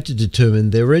to determine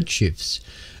their redshifts.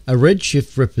 A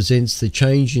redshift represents the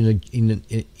change in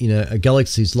a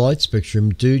galaxy's light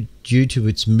spectrum due to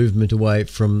its movement away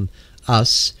from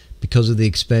us because of the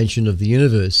expansion of the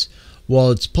universe.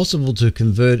 While it's possible to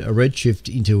convert a redshift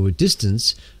into a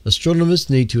distance,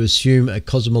 astronomers need to assume a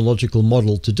cosmological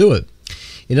model to do it.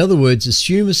 In other words,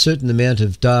 assume a certain amount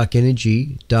of dark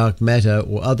energy, dark matter,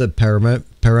 or other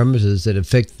parameters that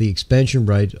affect the expansion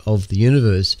rate of the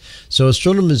universe. So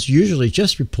astronomers usually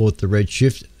just report the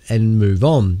redshift and move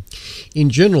on. In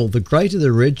general, the greater the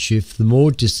redshift, the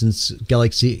more distance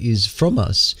galaxy is from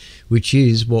us, which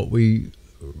is what we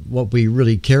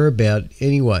really care about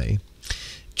anyway.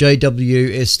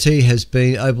 JWST has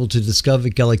been able to discover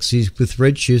galaxies with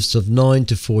redshifts of 9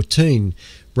 to 14,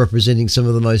 representing some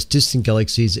of the most distant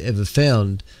galaxies ever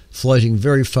found, floating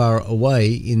very far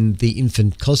away in the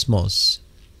infant cosmos.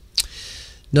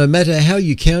 No matter how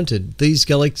you count it, these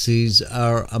galaxies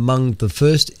are among the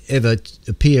first ever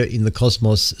to appear in the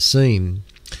cosmos scene.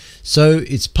 So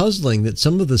it's puzzling that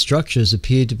some of the structures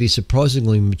appear to be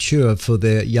surprisingly mature for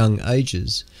their young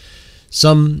ages.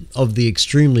 Some of the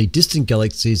extremely distant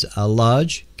galaxies are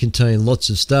large, contain lots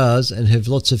of stars, and have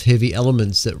lots of heavy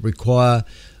elements that require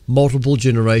multiple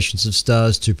generations of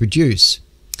stars to produce.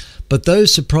 But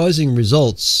those surprising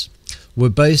results were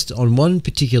based on one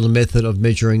particular method of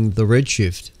measuring the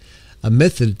redshift, a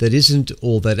method that isn't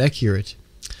all that accurate.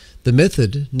 The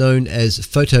method, known as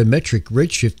photometric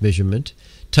redshift measurement,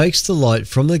 takes the light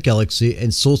from the galaxy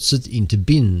and sorts it into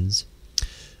bins.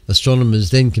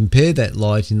 Astronomers then compare that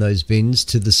light in those bins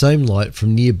to the same light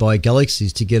from nearby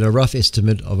galaxies to get a rough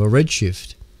estimate of a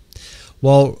redshift.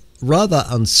 While rather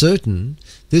uncertain,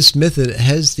 this method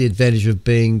has the advantage of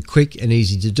being quick and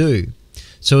easy to do.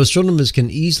 So astronomers can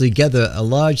easily gather a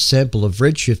large sample of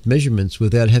redshift measurements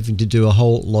without having to do a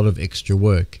whole lot of extra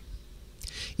work.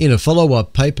 In a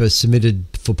follow-up paper submitted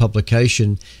for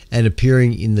publication and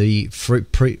appearing in the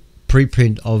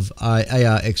preprint of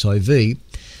ARXIV,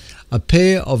 a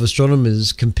pair of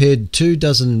astronomers compared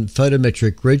 24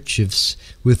 photometric redshifts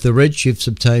with the redshifts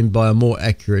obtained by a more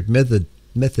accurate method.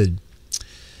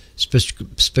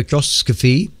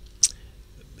 Spectroscopy.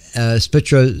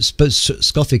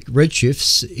 Spectroscopic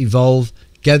redshifts involve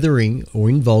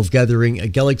gathering a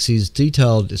galaxy's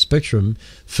detailed spectrum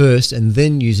first and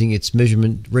then using its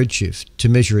redshift to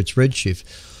measure its redshift.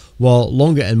 While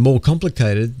longer and more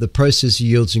complicated, the process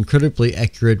yields incredibly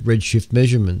accurate redshift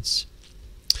measurements.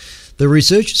 The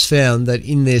researchers found that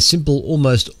in their sample,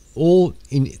 almost all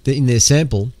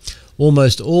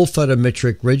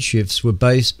photometric redshifts were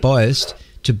biased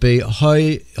to be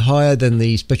higher than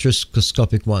the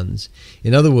spectroscopic ones.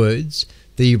 In other words,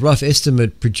 the rough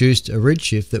estimate produced a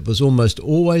redshift that was almost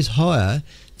always higher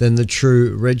than the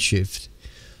true redshift.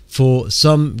 For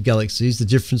some galaxies, the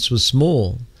difference was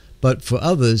small, but for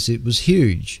others it was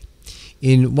huge.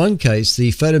 In one case,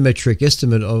 the photometric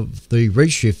estimate of the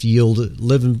redshift yielded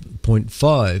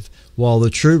 11.5, while the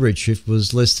true redshift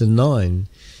was less than 9.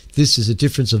 This is a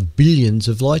difference of billions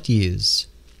of light years.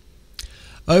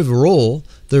 Overall,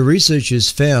 the researchers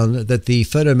found that the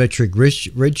photometric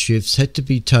redshifts had to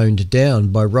be toned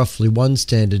down by roughly 1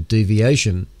 standard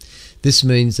deviation. This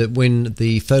means that when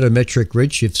the photometric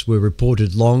redshifts were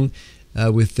reported along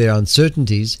with their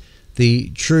uncertainties, the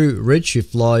true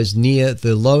redshift lies near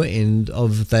the lower end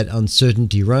of that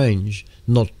uncertainty range,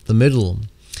 not the middle,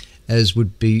 as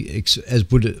would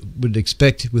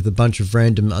expect with a bunch of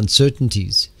random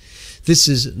uncertainties. This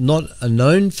is not a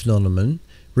known phenomenon,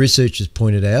 researchers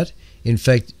pointed out. In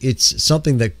fact, it's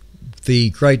something that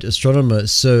the great astronomer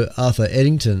Sir Arthur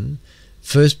Eddington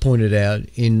first pointed out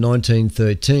in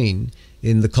 1913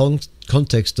 in the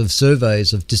context of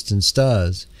surveys of distant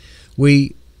stars.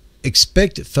 We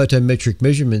expect photometric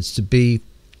measurements to be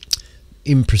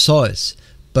imprecise,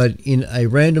 but in a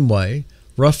random way,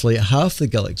 roughly half the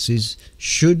galaxies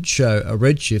should show a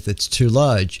redshift that's too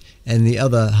large and the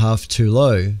other half too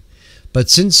low. But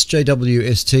since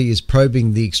JWST is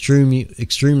probing the extremely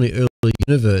early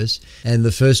universe and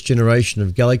the first generation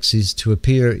of galaxies to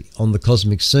appear on the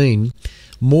cosmic scene,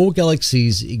 more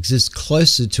galaxies exist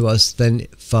closer to us than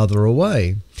farther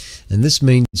away. And this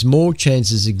means more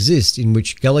chances exist in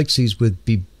which galaxies would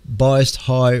be biased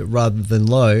high rather than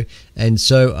low, and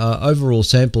so our overall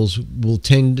samples will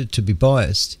tend to be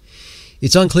biased.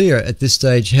 It's unclear at this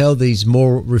stage how these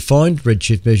more refined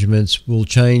redshift measurements will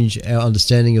change our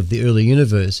understanding of the early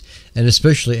universe, and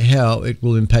especially how it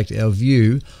will impact our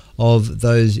view of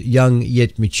those young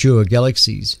yet mature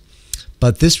galaxies.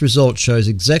 But this result shows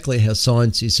exactly how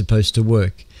science is supposed to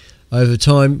work. Over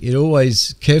time, it's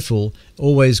always careful,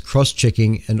 always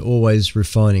cross-checking, and always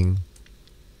refining.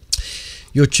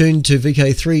 You're tuned to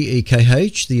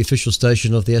VK3EKH, the official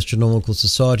station of the Astronomical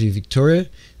Society of Victoria,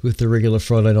 with the regular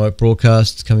Friday night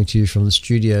broadcasts coming to you from the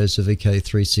studios of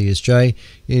VK3CSJ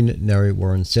in Narre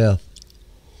Warren South.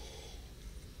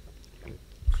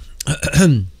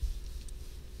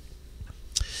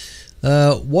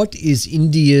 What is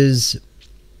India's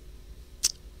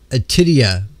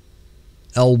Aditya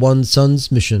L1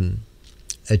 Suns mission?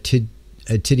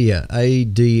 Aditya,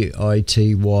 A-D-I-T-Y-A.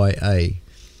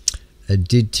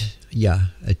 Aditya,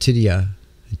 I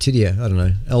don't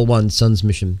know, L1 Suns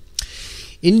mission.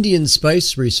 Indian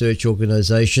Space Research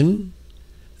Organisation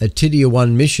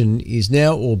Aditya-1 mission is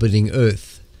now orbiting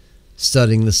Earth,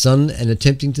 studying the Sun and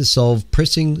attempting to solve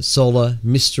pressing solar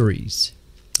mysteries.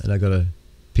 And I got a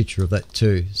picture of that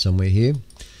too somewhere here.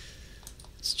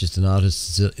 It's just an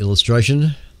artist's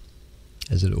illustration,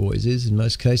 as it always is in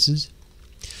most cases.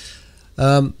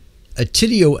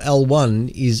 Aditya L1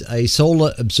 is a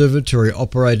solar observatory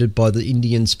operated by the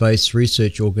Indian Space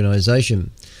Research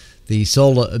Organisation. The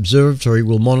solar observatory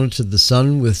will monitor the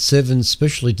Sun with 7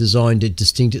 specially designed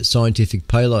distinct scientific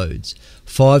payloads,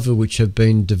 5 of which have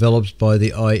been developed by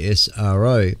the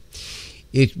ISRO.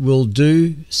 It will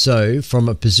do so from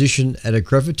a position at a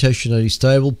gravitationally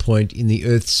stable point in the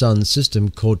Earth-Sun system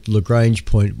called Lagrange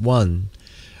Point 1,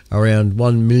 around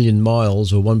 1 million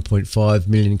miles or 1.5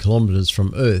 million kilometres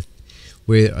from Earth,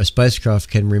 where a spacecraft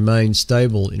can remain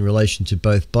stable in relation to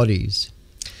both bodies.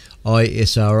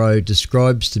 ISRO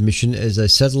describes the mission as a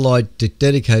satellite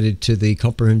dedicated to the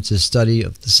comprehensive study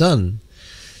of the Sun.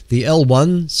 The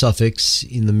L1 suffix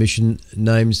in the mission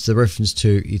names the reference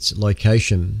to its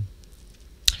location.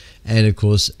 And of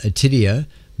course, Aditya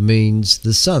means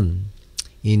the sun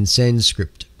in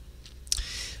Sanskrit.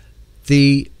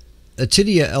 The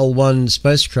Aditya L1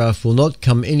 spacecraft will not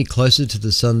come any closer to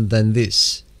the Sun than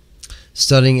this.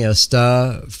 Studying our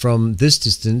star from this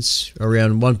distance,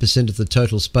 around 1% of the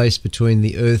total space between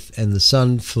the Earth and the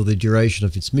Sun for the duration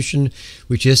of its mission,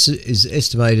 which is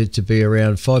estimated to be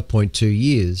around 5.2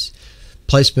 years.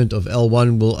 Placement of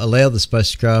L1 will allow the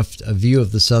spacecraft a view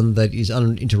of the Sun that is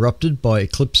uninterrupted by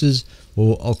eclipses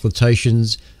or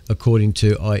occultations, according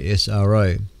to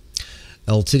ISRO.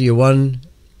 Aditya-1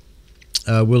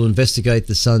 will investigate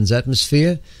the Sun's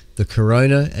atmosphere, the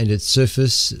corona, and its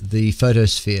surface, the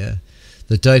photosphere.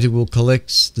 The data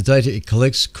it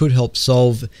collects could help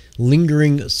solve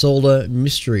lingering solar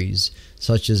mysteries,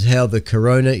 such as how the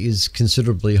corona is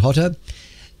considerably hotter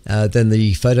than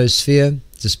the photosphere,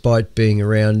 despite being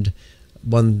around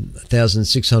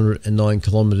 1,609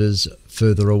 kilometres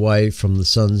further away from the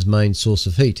Sun's main source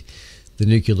of heat, the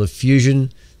nuclear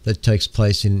fusion that takes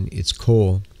place in its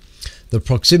core. The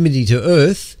proximity to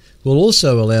Earth will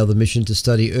also allow the mission to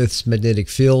study Earth's magnetic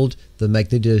field, the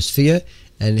magnetosphere,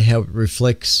 and how it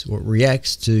reflects or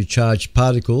reacts to charged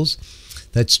particles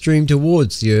that stream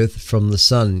towards the Earth from the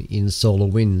Sun in solar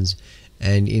winds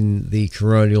and in the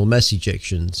coronal mass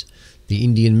ejections. The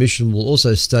Indian mission will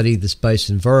also study the space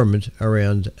environment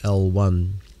around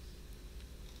L1.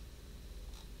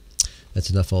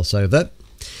 That's enough I'll say of that.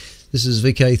 This is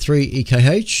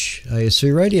VK3EKH,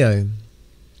 ASV Radio.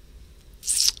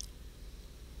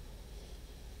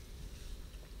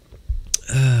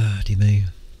 Dear me.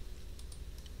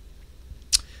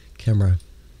 Camera.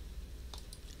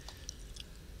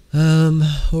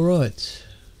 All right.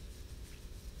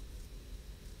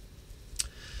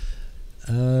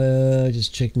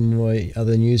 Just checking my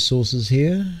other news sources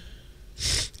here.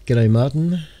 G'day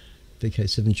Martin.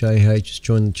 VK7JH just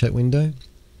joined the chat window.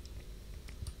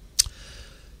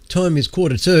 Time is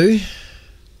 1:45.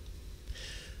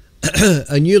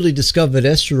 A newly discovered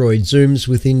asteroid zooms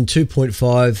within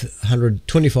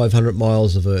 2,500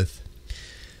 miles of Earth.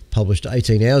 Published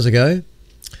 18 hours ago.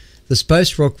 The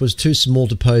space rock was too small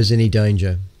to pose any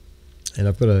danger. And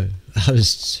I've got an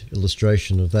artist's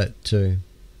illustration of that too.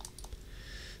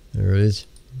 There it is.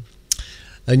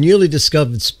 A newly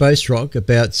discovered space rock,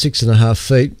 about 6.5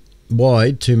 feet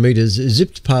wide, 2 meters,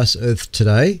 zipped past Earth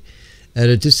today at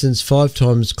a distance 5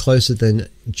 times closer than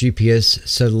GPS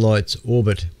satellite's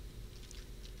orbit.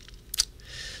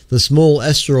 The small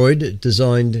asteroid,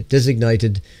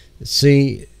 designated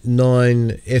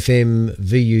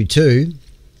C9FMVU2,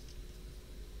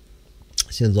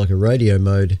 sounds like a radio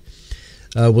mode,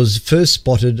 was first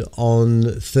spotted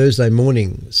on Thursday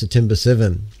morning, September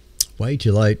 7. Way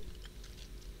too late.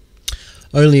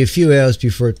 Only a few hours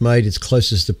before it made its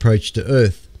closest approach to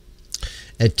Earth.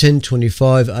 At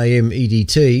 10:25 a.m.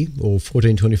 EDT, or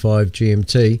 14:25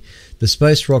 GMT, the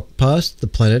space rock passed the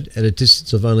planet at a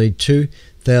distance of only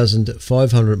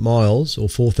 2,500 miles, or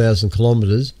 4,000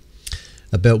 kilometers,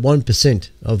 about 1%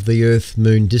 of the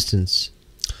Earth-Moon distance.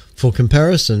 For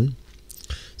comparison,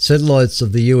 satellites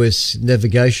of the US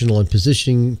Navigational and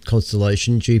Positioning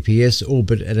Constellation GPS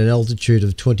orbit at an altitude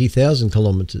of 20,000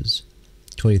 kilometers,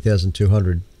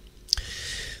 20,200.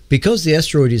 Because the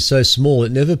asteroid is so small,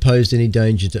 it never posed any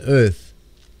danger to Earth.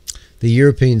 The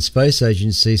European Space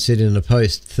Agency said in a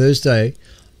post Thursday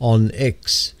on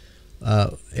X,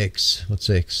 what's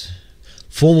X?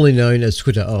 Formerly known as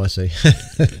Twitter. Oh, I see.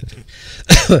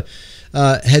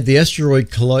 Had the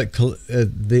asteroid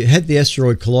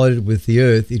collided with the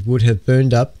Earth, it would have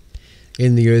burned up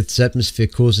in the Earth's atmosphere,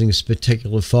 causing a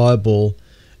spectacular fireball.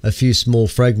 A few small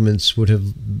fragments would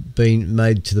have been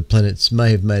may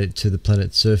have made it to the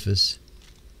planet's surface.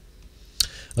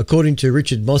 According to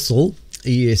Richard Mossel,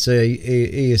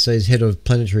 ESA's head of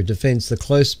planetary defense, the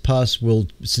close pass will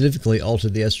significantly alter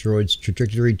the asteroid's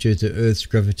trajectory due to Earth's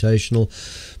gravitational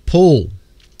pull.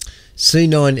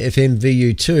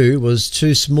 C9FMVU2 was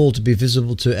too small to be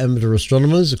visible to amateur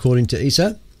astronomers, according to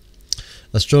ESA.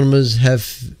 Astronomers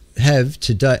have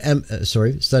to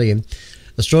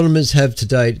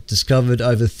date discovered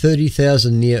over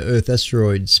 30,000 near-Earth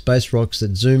asteroids, space rocks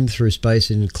that zoom through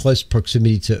space in close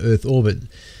proximity to Earth orbit.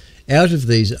 Out of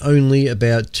these, only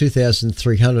about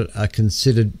 2,300 are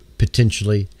considered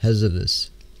potentially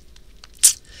hazardous.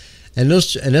 An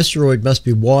asteroid must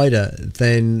be wider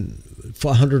than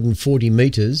 140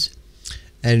 meters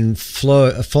and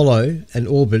follow an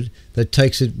orbit that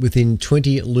takes it within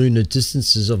 20 lunar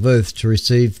distances of Earth to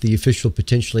receive the official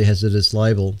potentially hazardous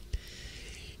label.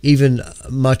 Even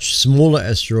much smaller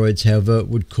asteroids, however,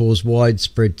 would cause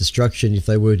widespread destruction if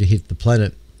they were to hit the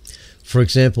planet. For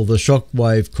example, the shock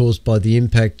wave caused by the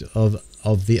impact of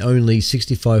the only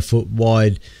 65-foot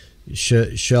wide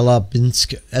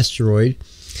Chelyabinsk asteroid,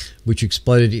 which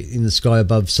exploded in the sky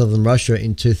above southern Russia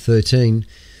in 2013,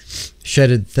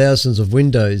 shattered thousands of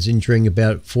windows, injuring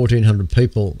about 1,400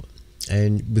 people,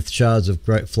 and with shards of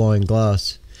great flying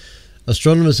glass.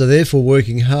 Astronomers are therefore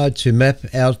working hard to map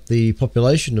out the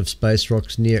population of space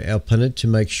rocks near our planet to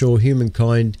make sure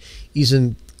humankind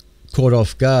isn't caught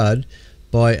off guard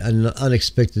by an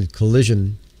unexpected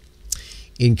collision.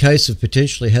 In case of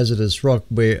potentially hazardous rock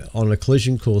where on a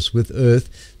collision course with Earth,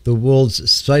 the world's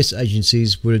space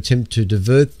agencies would attempt to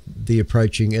divert the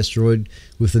approaching asteroid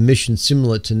with a mission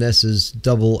similar to NASA's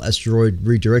Double Asteroid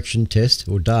Redirection Test,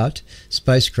 or DART,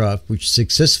 spacecraft, which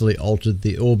successfully altered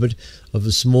the orbit of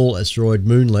a small asteroid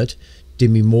moonlet,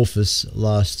 Dimorphos,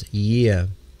 last year.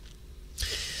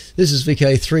 This is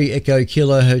VK3 Echo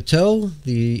Kilo Hotel,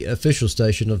 the official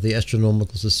station of the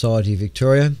Astronomical Society of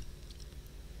Victoria,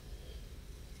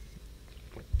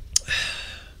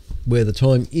 where the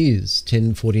time is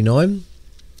 10:49.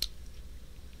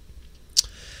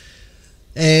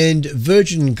 And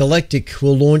Virgin Galactic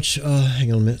will launch... Oh,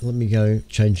 hang on a minute. Let me go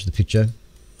change the picture.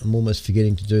 I'm almost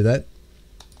forgetting to do that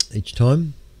each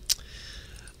time.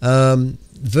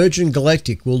 Virgin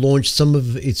Galactic will launch some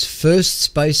of its first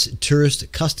space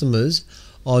tourist customers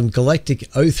on Galactic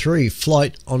 03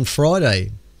 flight on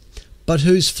Friday. But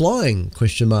who's flying?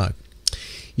 Question mark.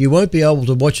 You won't be able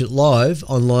to watch it live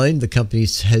online, the company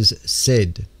has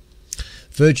said.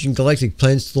 Virgin Galactic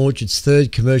plans to launch its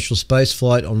third commercial space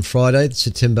flight on Friday,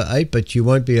 September 8, but you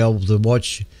won't be able to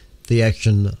watch the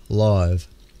action live.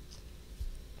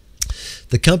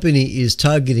 The company is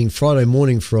targeting Friday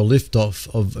morning for a liftoff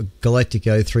of a Galactic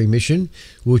 03 mission,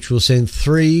 which will send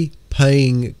 3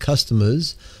 paying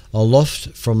customers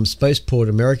aloft from Spaceport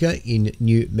America in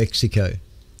New Mexico.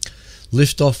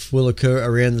 Liftoff will occur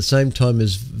around the same time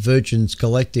as Virgin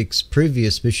Galactic's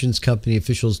previous missions, company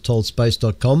officials told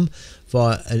Space.com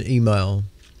via an email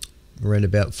around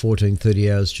about 14:30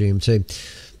 hours GMT.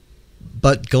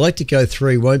 But Galactic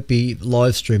 03 won't be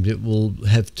live streamed. It will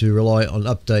have to rely on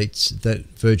updates that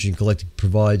Virgin Galactic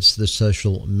provides the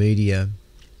social media.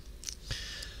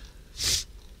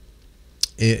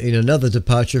 In another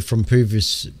departure from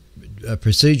previous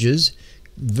procedures,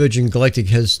 Virgin Galactic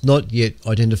has not yet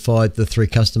identified the 3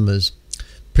 customers.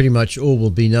 Pretty much all will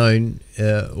be known,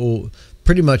 or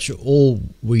pretty much all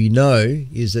we know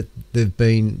is that they've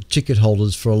been ticket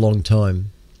holders for a long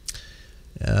time.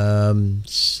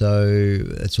 So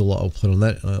that's all I'll put on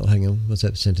that. Oh, hang on, what's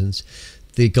that sentence?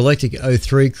 The Galactic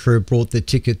 03 crew bought their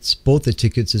tickets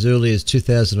as early as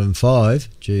 2005.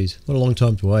 Geez, what a long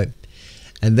time to wait.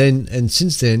 And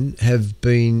since then have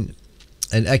been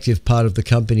an active part of the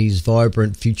company's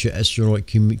vibrant future astronaut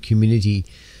community.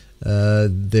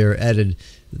 They're added.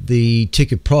 The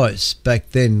ticket price back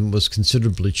then was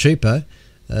considerably cheaper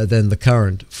than the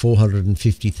current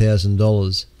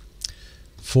 $450,000.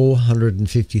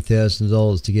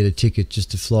 $450,000 to get a ticket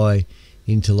just to fly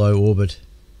into low orbit.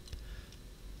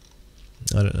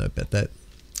 I don't know about that.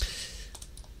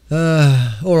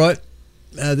 All right.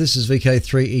 This is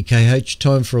VK3EKH.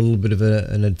 Time for a little bit of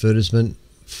an advertisement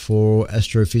for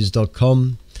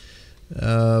astrophys.com.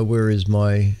 Where is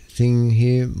my thing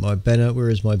here? My banner. Where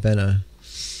is my banner?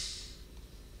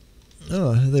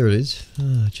 Oh, there it is.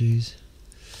 Oh, jeez.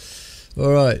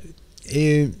 All right.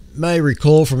 You may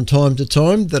recall from time to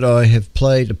time that I have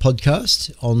played a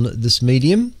podcast on this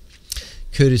medium,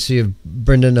 courtesy of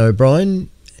Brendan O'Brien,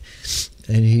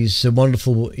 and his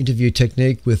wonderful interview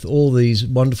technique with all these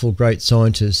wonderful great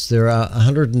scientists. There are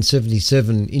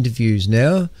 177 interviews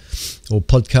now, or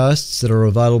podcasts that are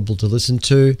available to listen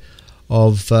to,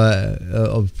 of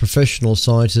professional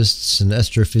scientists and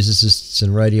astrophysicists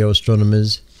and radio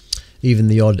astronomers, even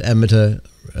the odd amateur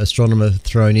astronomer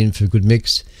thrown in for good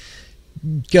mix.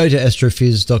 Go to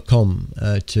astrophys.com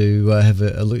to have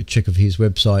a look, check of his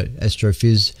website,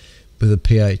 astrophys with a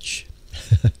PH.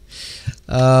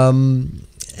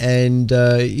 And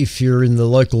if you're in the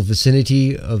local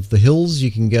vicinity of the hills,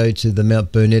 you can go to the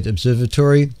Mount Burnett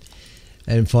Observatory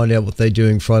and find out what they're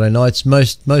doing Friday nights.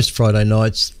 Most Friday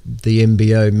nights the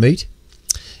MBO meet,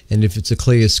 and if it's a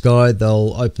clear sky,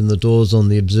 they'll open the doors on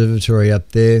the observatory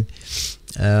up there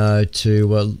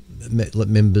to let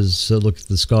members look at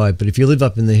the sky. But if you live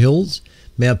up in the hills,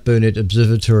 Mount Burnett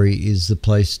Observatory is the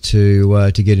place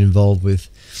to get involved with.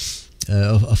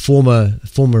 A former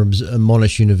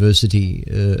Monash University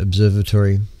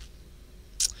observatory.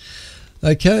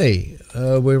 Okay,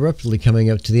 we're rapidly coming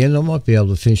up to the end. I might be able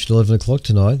to finish at 11 o'clock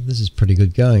tonight. This is pretty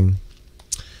good going.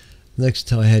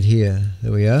 Next I had here,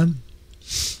 there we are.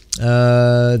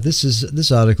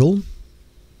 This article.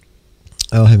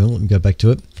 Oh, hang on, let me go back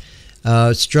to it.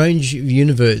 Strange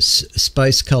Universe,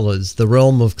 Space Colors, The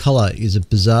Realm of Color is a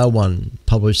Bizarre One,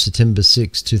 published September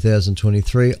 6,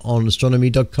 2023 on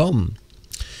astronomy.com.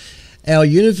 Our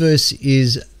universe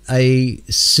is a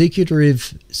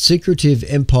secretive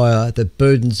empire that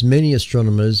burdens many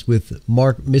astronomers with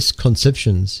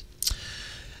misconceptions.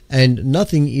 And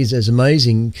nothing is as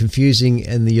amazing, confusing,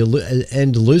 and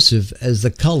elusive as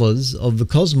the colors of the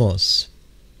cosmos.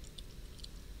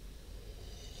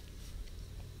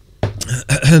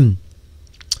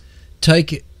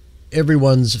 Take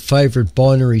everyone's favorite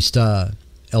binary star,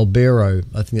 Albero.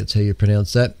 I think that's how you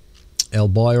pronounce that.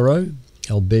 Alberio,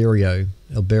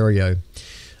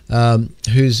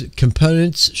 whose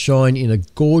components shine in a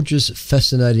gorgeous,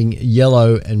 fascinating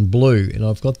yellow and blue. And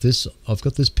I've got this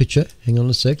picture. Hang on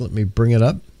a sec. Let me bring it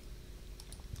up.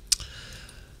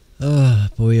 Oh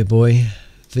boy, oh boy,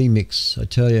 VMix. I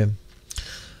tell you.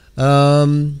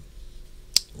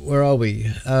 Where are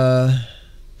we?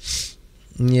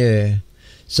 Yeah.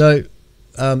 So,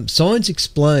 science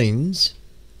explains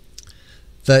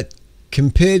that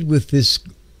compared with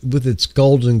its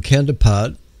golden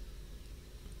counterpart,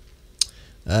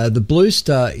 the blue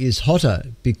star is hotter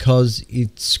because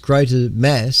its greater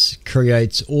mass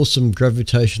creates awesome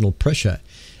gravitational pressure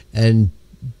and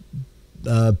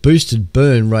boosted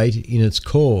burn rate in its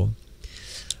core.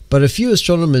 But a few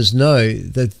astronomers know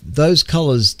that those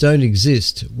colours don't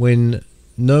exist when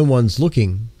no one's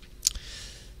looking.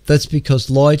 That's because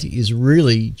light is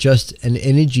really just an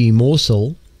energy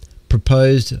morsel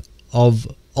composed of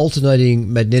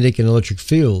alternating magnetic and electric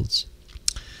fields.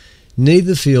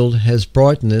 Neither field has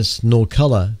brightness nor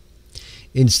colour.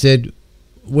 Instead,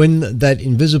 when that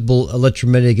invisible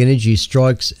electromagnetic energy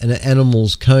strikes an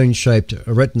animal's cone-shaped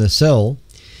retina cell,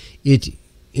 it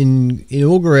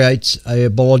inaugurates a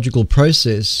biological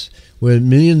process where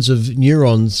millions of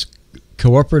neurons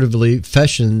cooperatively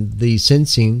fashion the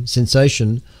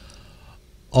sensation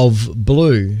of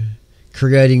blue.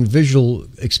 Creating visual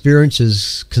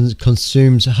experiences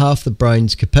consumes half the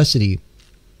brain's capacity.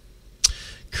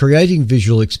 Creating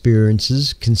visual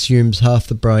experiences consumes half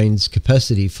the brain's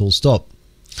capacity, full stop.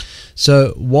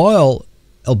 So while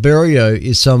Alberio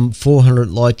is some 400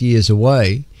 light years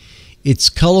away, its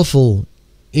colourful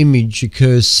image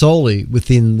occurs solely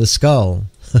within the skull.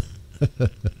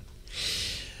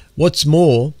 What's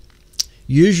more,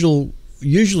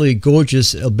 usually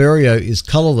gorgeous Alberio is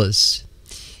colourless.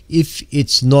 If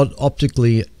it's not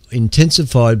optically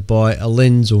intensified by a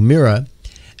lens or mirror,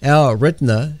 our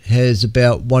retina has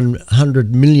about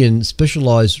 100 million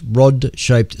specialized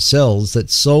rod-shaped cells that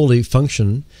solely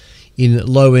function in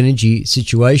low-energy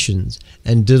situations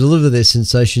and deliver their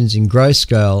sensations in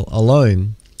grayscale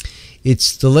alone.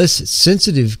 It's the less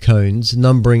sensitive cones,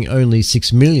 numbering only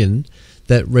 6 million,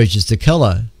 that register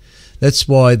color. That's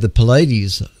why the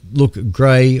Pleiades look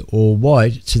grey or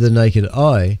white to the naked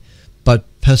eye, but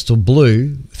pastel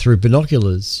blue through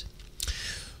binoculars.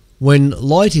 When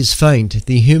light is faint,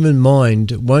 the human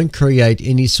mind won't create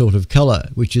any sort of colour,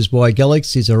 which is why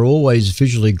galaxies are always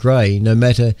visually grey, no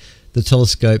matter the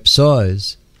telescope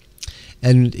size.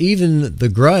 And even the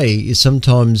grey is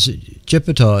sometimes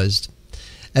jeopardized.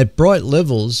 At bright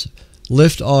levels,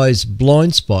 left eye's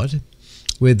blind spot,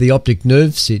 where the optic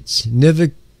nerve sits, never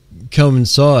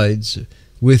coincides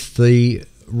with the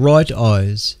right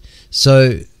eye's,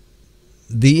 so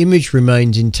the image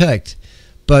remains intact.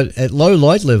 But at low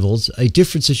light levels, a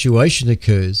different situation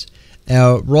occurs.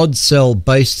 Our rod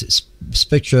cell-based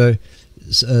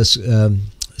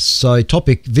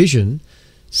spectroscopic vision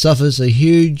suffers a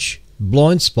huge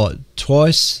blind spot,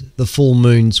 twice the full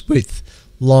moon's width,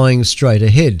 lying straight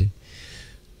ahead.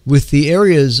 With the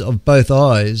areas of both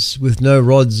eyes with no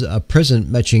rods are present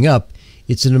matching up,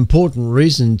 it's an important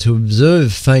reason to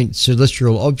observe faint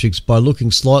celestial objects by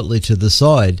looking slightly to the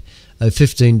side. A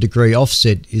 15-degree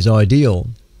offset is ideal.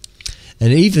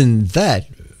 And even that,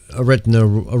 a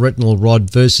retinal rod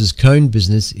versus cone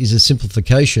business, is a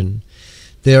simplification.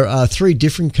 There are 3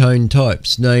 different cone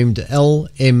types, named L,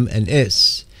 M and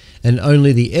S, and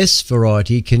only the S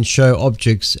variety can show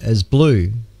objects as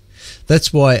blue.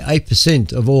 That's why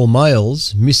 8% of all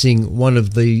males, missing one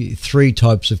of the 3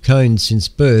 types of cones since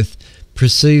birth,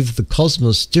 perceive the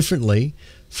cosmos differently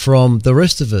from the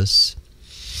rest of us.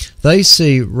 They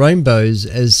see rainbows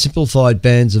as simplified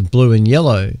bands of blue and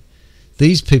yellow.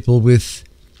 These people with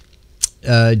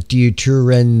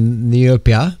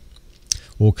deuteraniopia,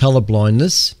 or colour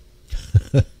blindness,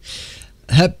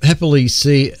 happily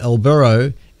see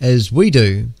Alberio as we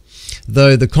do,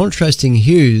 though the contrasting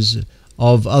hues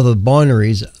of other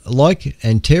binaries like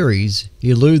Antares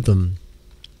elude them.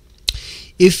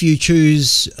 If you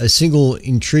choose a single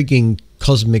intriguing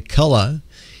cosmic colour,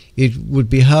 it would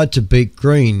be hard to beat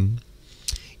green.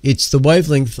 It's the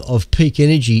wavelength of peak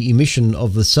energy emission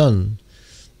of the sun,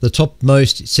 the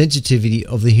topmost sensitivity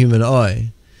of the human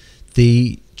eye,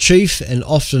 the chief and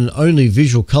often only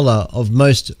visual colour of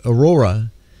most aurora,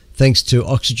 thanks to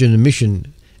oxygen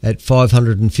emission at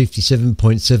 557.7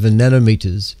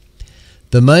 nanometers,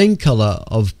 the main colour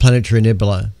of planetary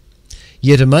nebula.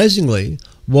 Yet amazingly,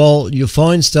 while you'll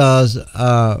find stars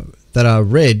that are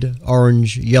red,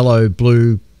 orange, yellow,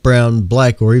 blue, brown,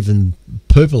 black or even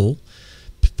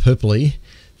purpley,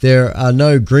 there are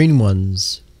no green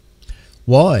ones.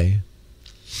 Why?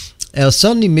 Our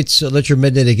sun emits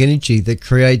electromagnetic energy that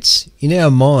creates in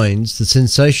our minds the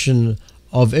sensation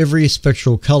of every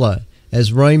spectral colour,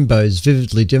 as rainbows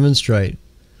vividly demonstrate.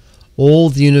 All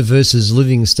the universe's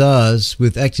living stars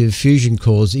with active fusion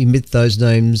cores emit those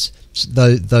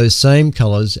same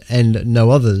colours and no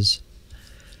others.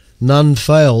 None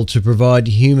fail to provide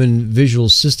human visual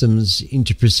systems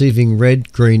into perceiving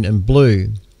red, green and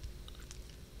blue.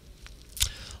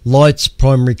 Light's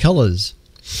primary colours,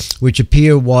 which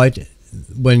appear white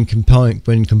when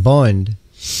combined.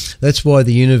 That's why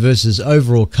the universe's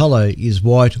overall colour is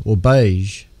white or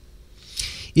beige.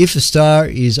 If a star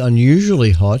is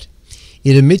unusually hot,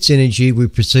 it emits energy we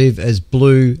perceive as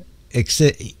blue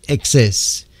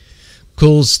excess.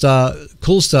 Cool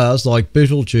stars like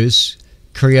Betelgeuse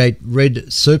create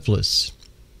red surplus.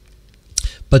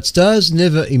 But stars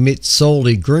never emit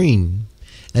solely green,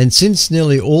 and since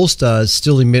nearly all stars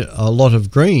still emit a lot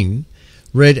of green,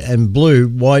 red and blue,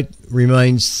 white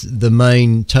remains the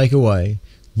main takeaway,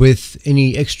 with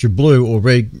any extra blue or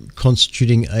red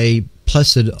constituting a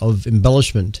placid of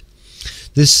embellishment.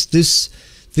 This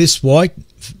white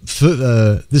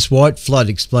flood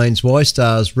explains why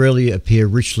stars rarely appear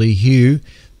richly hued,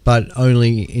 but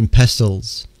only in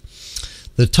pastels.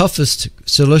 The toughest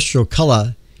celestial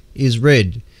colour is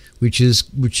red, which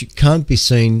can't be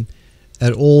seen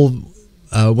at all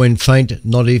when faint,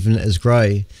 not even as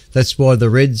grey. That's why the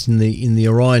reds in the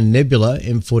Orion Nebula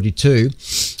M42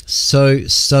 so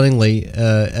stunningly,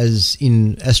 as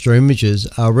in astro images,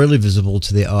 are rarely visible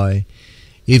to the eye,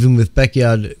 even with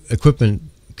backyard equipment.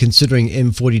 Considering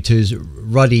M42's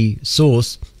ruddy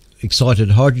source,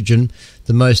 excited hydrogen,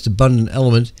 the most abundant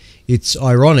element, it's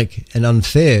ironic and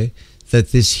unfair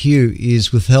that this hue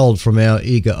is withheld from our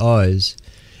eager eyes.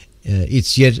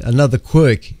 It's yet another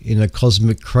quirk in a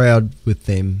cosmic crowd with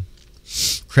them,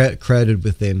 crowded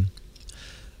with them.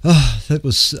 Oh, that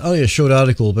was only a short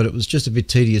article, but it was just a bit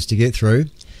tedious to get through.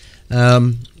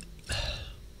 I'm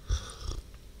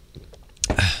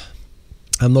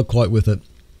not quite with it.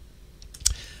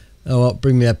 Oh, well,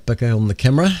 bring me up back on the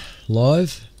camera,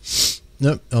 live.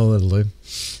 Nope, oh, that'll do.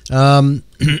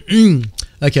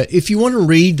 Okay, if you want to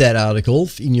read that article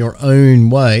in your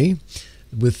own way,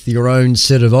 with your own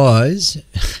set of eyes,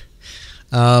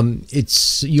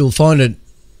 you'll find it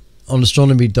on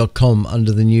astronomy.com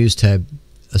under the news tab.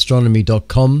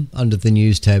 Astronomy.com under the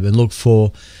news tab, and look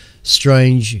for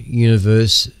Strange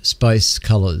Universe Space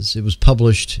Colours. It was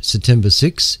published September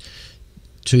 6,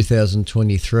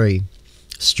 2023.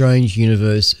 Strange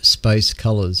Universe Space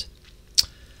Colours.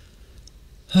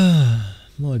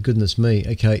 My goodness me.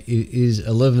 Okay, it is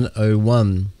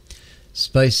 11:01.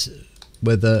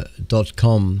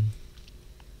 Spaceweather.com.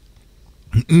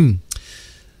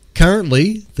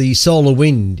 Currently, the solar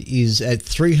wind is at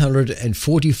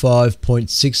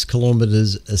 345.6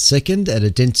 kilometers a second at a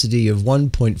density of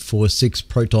 1.46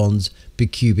 protons per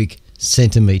cubic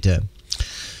centimeter.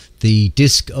 The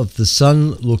disk of the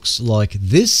sun looks like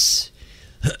this.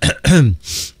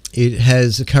 It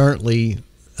has currently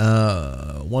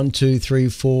 1, 2, 3,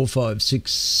 4, 5,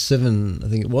 6, 7, I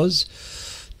think it was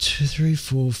 2, 3,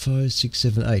 4, 5, 6,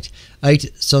 7, 8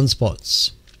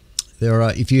 sunspots. There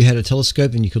are, if you had a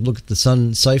telescope and you could look at the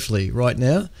sun safely right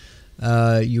now,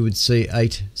 you would see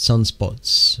 8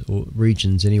 sunspots, or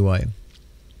regions anyway.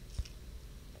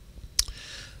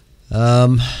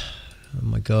 Oh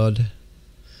my god.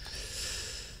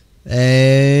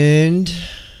 And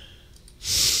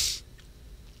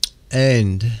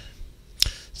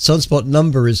sunspot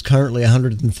number is currently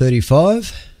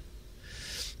 135.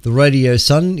 The radio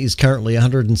sun is currently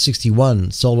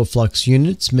 161 solar flux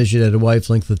units, measured at a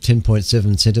wavelength of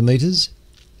 10.7 centimeters.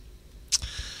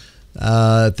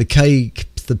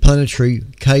 The planetary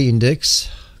K index.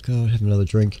 God, have another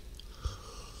drink.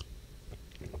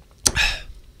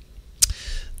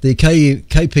 The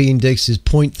KP index is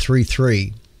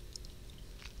 0.33,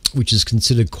 which is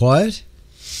considered quiet,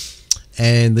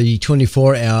 and the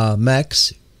 24-hour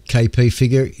max KP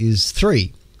figure is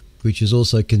 3, which is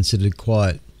also considered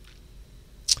quiet.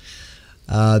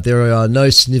 There are no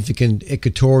significant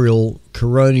equatorial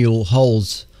coronal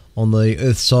holes on the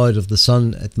Earth side of the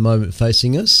sun at the moment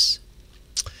facing us,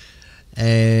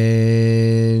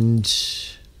 and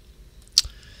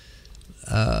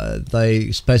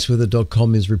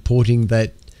spaceweather.com is reporting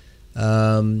that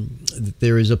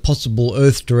there is a possible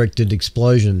Earth-directed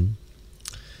explosion.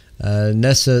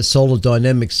 NASA Solar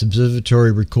Dynamics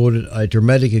Observatory recorded a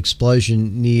dramatic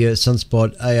explosion near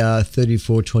sunspot AR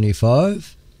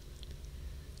 3425,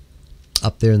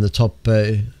 up there in the top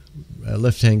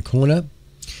left-hand corner,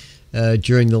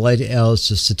 during the late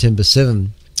hours of September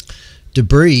 7.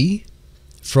 Debris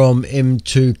from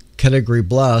M2 category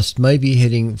blast may be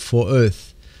heading for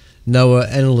Earth. NOAA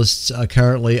analysts are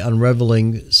currently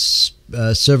unravelling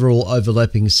several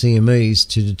overlapping CMEs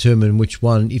to determine which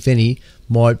one, if any,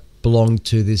 might belong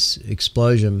to this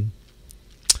explosion.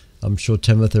 I'm sure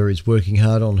Tamitha is working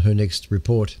hard on her next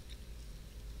report.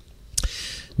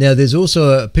 Now, there's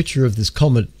also a picture of this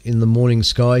comet in the morning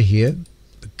sky here,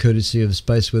 courtesy of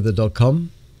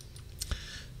spaceweather.com.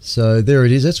 So there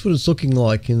it is. That's what it's looking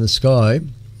like in the sky.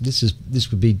 This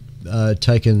would be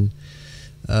taken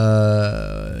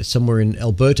somewhere in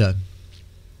Alberta.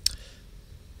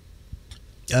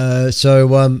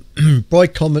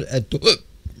 Bright comet at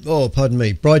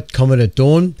bright comet at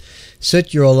dawn.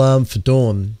 Set your alarm for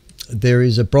dawn. There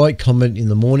is a bright comet in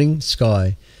the morning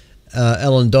sky.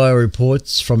 Alan Dyer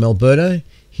reports from Alberta.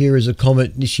 Here is a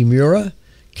comet Nishimura,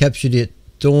 captured at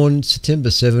dawn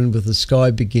September 7, with the sky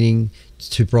beginning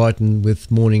to brighten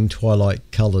with morning twilight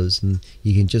colours, and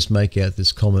you can just make out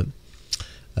this comet.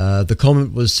 The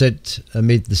comet was set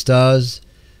amid the stars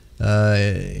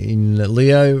in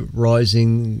Leo,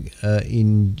 rising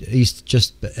in east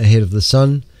just ahead of the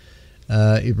sun.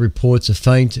 It reports a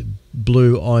faint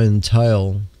blue iron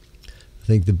tail. I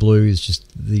think the blue is just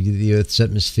the Earth's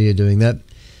atmosphere doing that.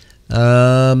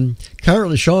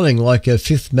 Currently shining like a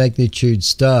fifth magnitude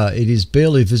star, it is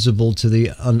barely visible to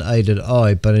the unaided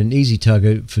eye, but an easy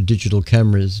target for digital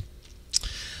cameras.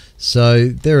 So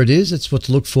there it is. That's what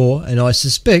to look for, and I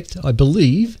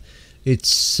believe it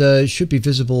should be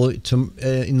visible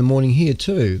in the morning here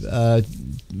too.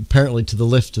 Apparently to the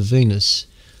left of Venus.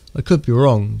 I could be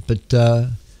wrong, but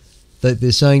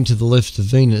they're saying to the left of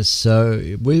Venus.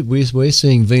 So we're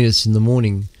seeing Venus in the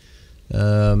morning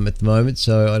at the moment.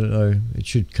 So I don't know. It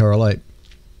should correlate.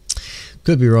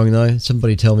 Could be wrong though.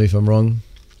 Somebody tell me if I'm wrong.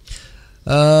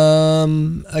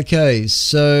 Okay,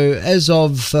 so as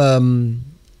of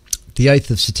the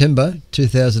 8th of September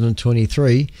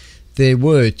 2023, there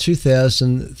were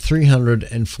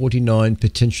 2,349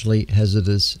 potentially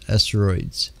hazardous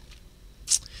asteroids.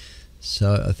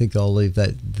 So I think I'll leave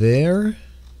that there.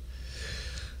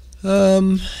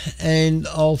 And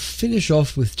I'll finish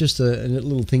off with just a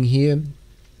little thing here.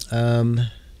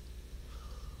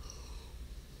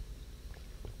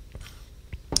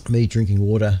 Me drinking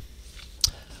water.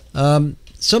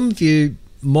 Some of you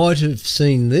might have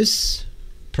seen this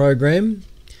program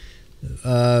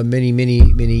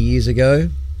many years ago.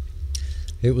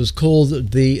 It was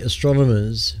called The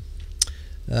Astronomers.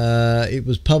 It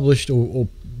was published or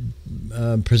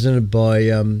presented by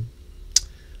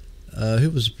who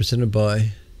was it presented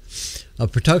by? A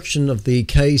production of the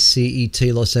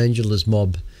KCET Los Angeles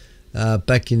mob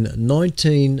back in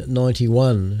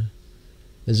 1991,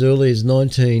 as early as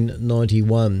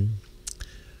 1991,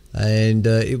 and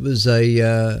it was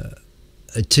a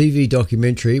TV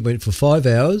documentary. It went for 5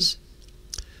 hours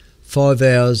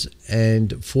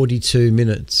and 42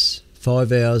 minutes.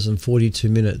 5 hours and 42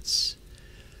 minutes,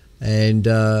 and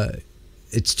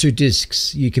it's 2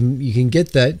 discs. You can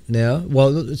get that now.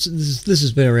 Well, this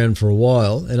has been around for a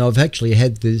while, and I've actually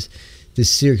had this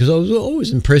series because I was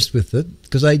always impressed with it,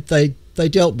 because they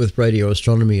dealt with radio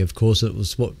astronomy. Of course, it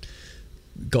was what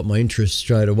got my interest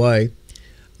straight away.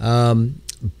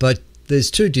 But there's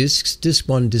 2 discs, disc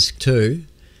 1, disc 2,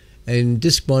 and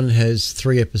disc 1 has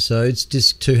 3 episodes,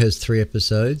 disc 2 has 3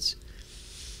 episodes.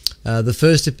 The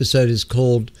first episode is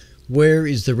called Where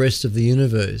is the Rest of the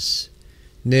Universe?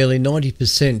 Nearly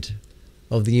 90%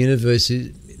 of the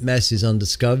universe's mass is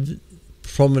undiscovered.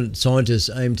 Prominent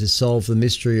scientists aim to solve the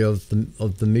mystery of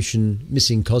the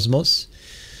missing cosmos.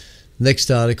 Next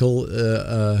episode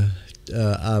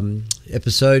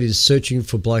is Searching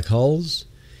for Black Holes.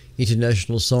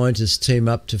 International scientists team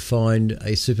up to find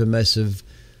a supermassive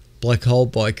black hole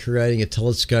by creating a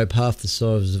telescope half the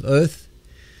size of Earth.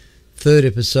 Third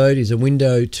episode is A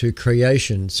Window to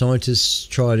Creation. Scientists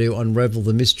try to unravel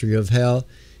the mystery of how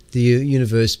the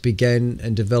universe began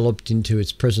and developed into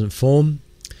its present form.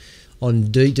 On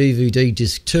DVD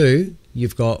disc 2,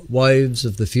 you've got Waves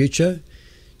of the Future.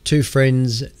 2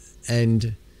 friends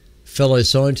and fellow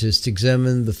scientists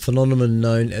examine the phenomenon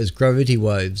known as gravity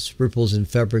waves, ripples in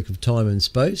fabric of time and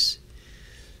space.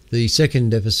 The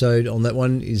second episode on that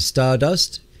one is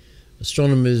Stardust.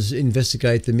 Astronomers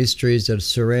investigate the mysteries that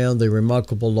surround the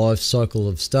remarkable life cycle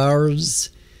of stars.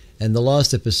 And the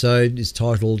last episode is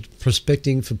titled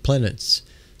Prospecting for Planets.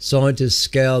 Scientists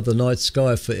scour the night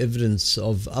sky for evidence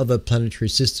of other planetary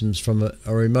systems from a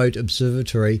remote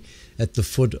observatory at the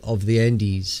foot of the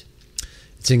Andes.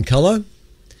 It's in colour,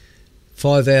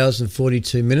 5 hours and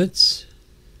 42 minutes,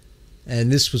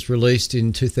 and this was released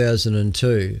in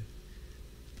 2002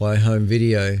 by Home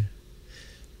Video.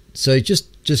 So just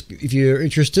if you're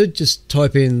interested, just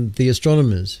type in The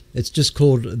Astronomers. It's just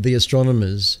called The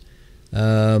Astronomers.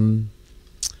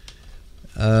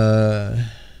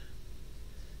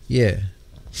 Yeah,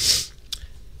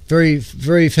 very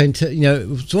fantastic. You know,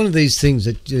 it's one of these things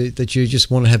that you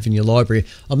just want to have in your library.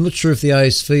 I'm not sure if the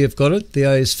ASV have got it. The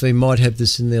ASV might have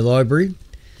this in their library.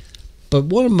 But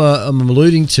what I'm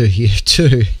alluding to here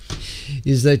too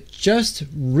is that just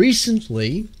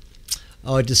recently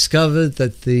I discovered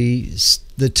that the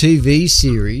TV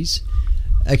series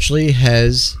actually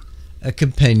has a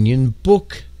companion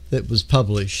book that was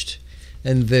published,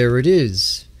 and there it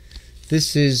is.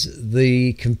 This is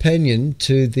the companion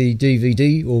to the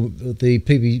DVD or the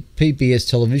PBS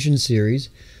television series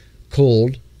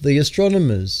called The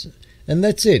Astronomers, and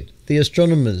that's it. The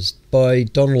Astronomers by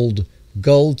Donald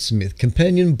Goldsmith,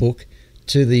 companion book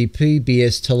to the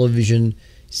PBS television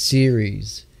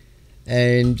series,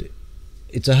 and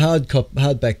it's a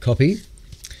hardback copy.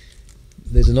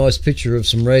 There's a nice picture of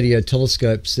some radio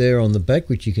telescopes there on the back,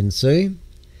 which you can see,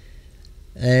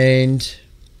 and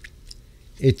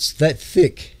it's that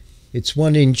thick. It's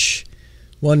 1 inch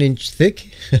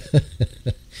thick,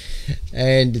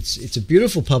 and it's a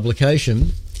beautiful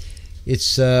publication.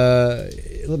 It's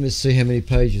let me see how many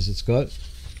pages it's got.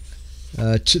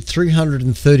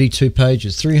 332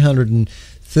 pages.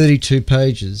 332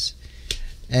 pages,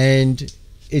 and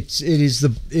it is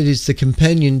the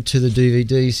companion to the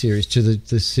DVD series, to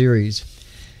the series,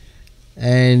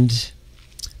 and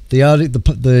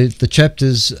the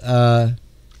chapters are.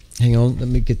 Hang on, let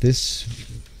me get this.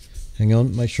 Hang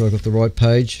on, make sure I got the right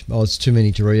page. Oh, it's too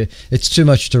many to read. It's too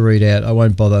much to read out. I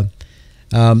won't bother.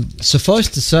 Suffice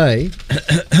to say,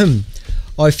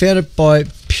 I found it by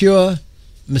pure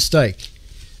mistake.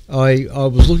 I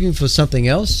was looking for something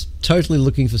else, totally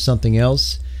looking for something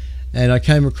else, and I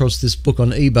came across this book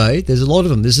on eBay. There's a lot of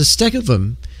them. There's a stack of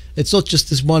them. It's not just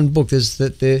this one book. There's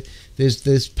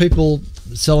people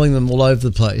selling them all over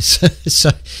the place.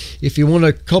 So if you want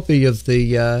a copy of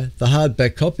the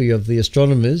hardback copy of the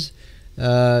Astronomers,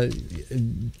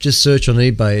 just search on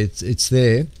eBay. It's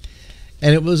there,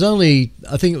 and it was only,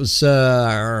 I think it was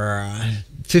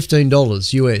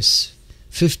 $15 US,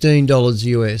 $15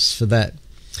 US for that.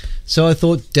 So I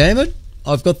thought, damn it,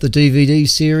 I've got the DVD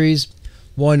series.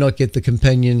 Why not get the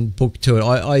companion book to it?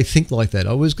 I think like that.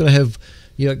 I always got to have,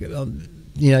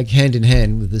 hand in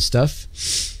hand with this stuff.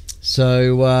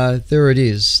 So there it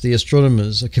is, The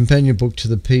Astronomers, a companion book to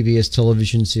the PBS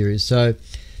television series. So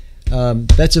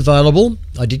that's available.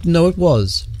 I didn't know it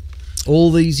was.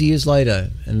 All these years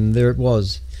later, and there it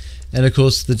was. And of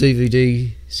course the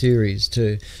DVD series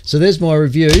too. So there's my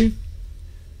review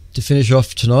to finish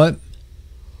off tonight.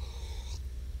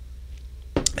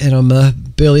 And I'm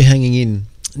barely hanging in.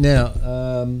 Now,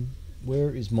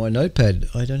 where is my notepad?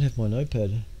 I don't have my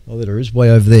notepad. Oh, there it is,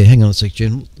 way over there. Hang on a sec,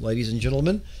 ladies and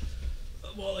gentlemen.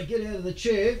 While I get out of the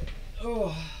chair.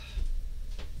 Oh,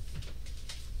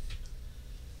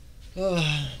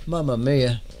 mamma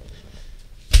mia.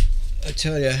 I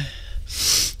tell you,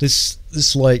 this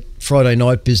late Friday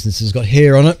night business has got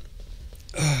hair on it.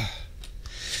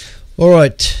 All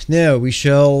right, now we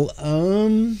shall...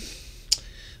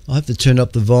 I have to turn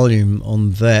up the volume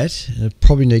on that. I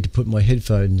probably need to put my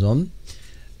headphones on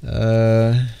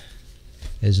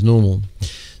as normal.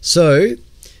 So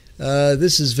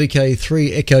this is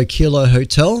VK3 Echo Kilo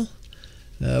Hotel.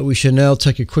 We shall now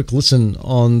take a quick listen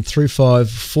on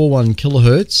 3541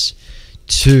 kilohertz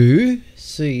to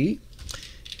see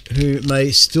who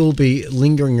may still be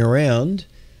lingering around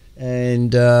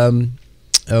and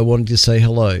wanting to say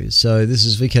hello. So this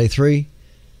is VK3.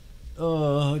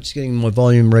 Oh, just getting my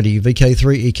volume ready.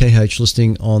 VK3 EKH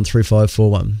listening on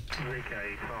 3541.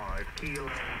 VK5 kilo.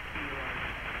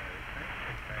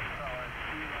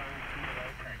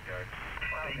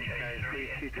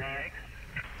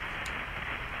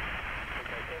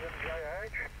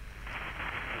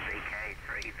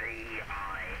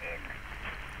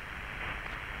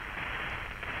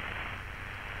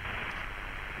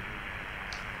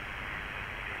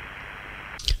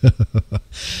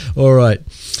 All right,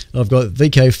 I've got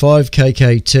VK5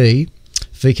 KKT,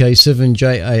 VK7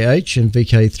 JAH, and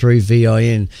VK3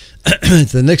 VIN.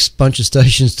 The next bunch of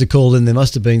stations to call in, there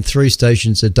must have been 3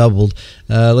 stations that doubled.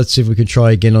 Let's see if we can try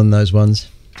again on those ones.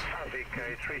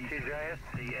 VK3 TJS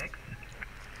CX.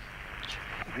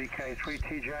 VK3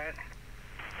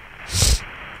 TJS.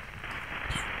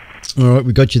 All right,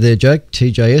 we got you there, Jake.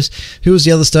 TJS. Who was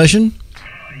the other station?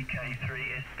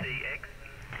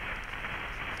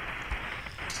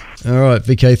 All right,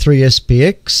 VK3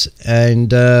 SPX,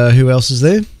 and who else is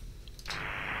there?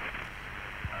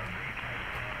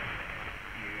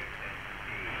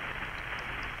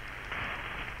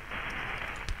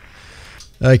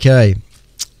 Okay,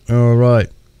 all right,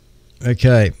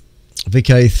 okay,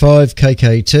 VK5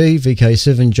 KKT,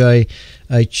 VK7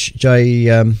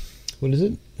 JHJ, what is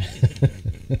it?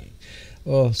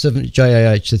 Oh, 7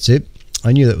 JAH, that's it.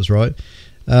 I knew that was right.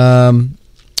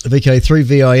 VK3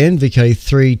 VIN,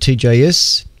 VK3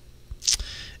 TJS,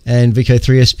 and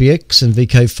VK3 SPX, and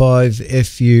VK5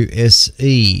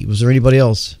 FUSE. Was there anybody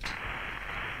else?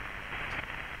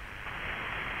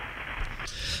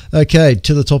 Okay,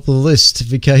 to the top of the list,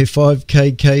 VK5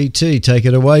 KKT. Take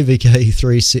it away,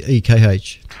 VK3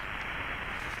 EKH.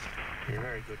 Yeah,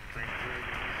 very good, Clint.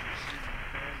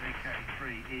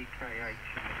 VK3 EKH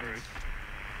in the group.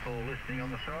 All listening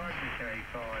on the side,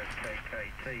 VK5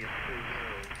 KKT at 2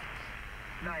 worlds.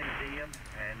 Name is Ian,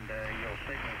 and your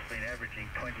signal's been averaging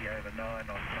 20 over 9 on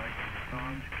most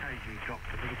times. Occasionally dropped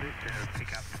a little bit to pick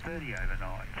up 30 over 9,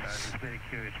 so there's been a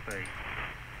curious speed.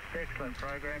 Excellent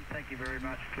program, thank you very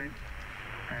much, Clint,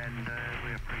 and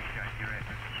we appreciate your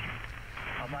efforts.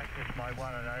 I'll make this my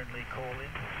one and only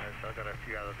call-in, as I've got a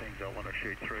few other things I want to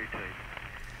shoot through to.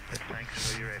 But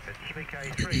thanks for your efforts.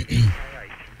 VK3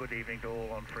 EKH, good evening to all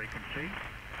on frequency.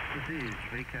 This is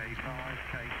VK5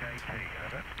 KKT,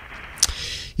 over.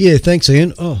 Yeah, thanks,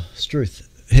 Ian. Oh, Struth.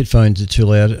 headphones are too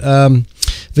loud.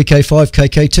 VK5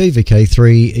 KKT,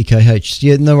 VK3 EKH.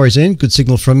 Yeah, no worries, Ian. Good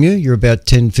signal from you. You're about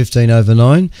 10:15 over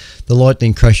 9. The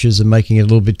lightning crashes are making it a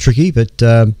little bit tricky, but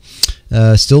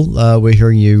still, we're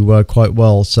hearing you quite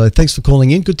well. So thanks for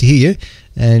calling in. Good to hear you,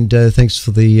 and thanks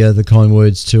for the kind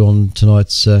words too on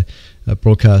tonight's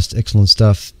broadcast. Excellent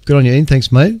stuff. Good on you, Ian.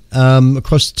 Thanks, mate.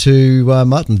 Across to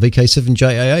Martin,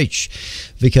 VK7JAH,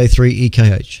 VK3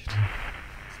 EKH.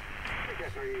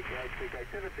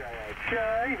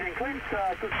 Evening, Clint.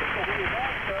 Good to see you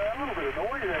back. A little bit of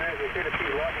noise, and as I said, a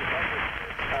few lightning flashes.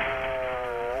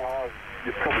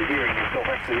 You're probably hearing yourself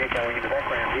actually echoing in the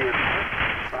background here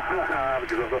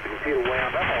because I've got the computer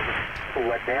wound up. I'll just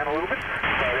pull that down a little bit.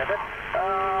 Sorry about that.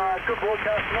 Good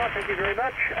broadcast tonight. Thank you very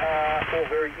much. All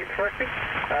very interesting.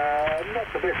 Not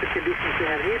the best of conditions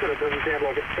down here, but it doesn't sound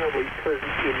like it's terribly pleasant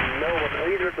in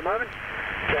Melbourne either at the moment.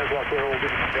 Sounds like we're all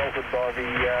getting belted by the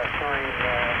same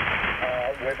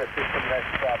weather system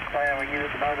that's ploughing in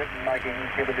at the moment and making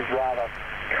temperatures rather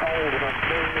cold and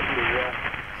unseasonably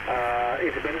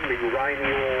intermittently rainy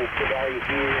all today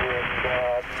here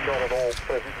and not at all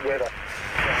pleasant weather.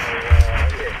 So,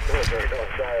 yeah, not a very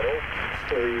nice day at all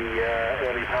for the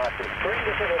early parts of spring,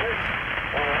 but nevertheless,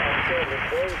 I'm certainly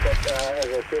pleased that, as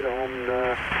I said on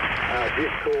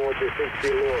Discord, there seems to be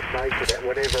a law of nature that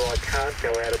whenever I can't go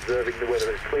out observing the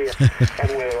weather is clear and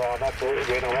when I'm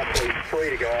actually free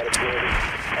to go out observing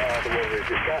the weather is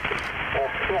disgusting. So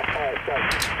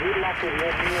good luck with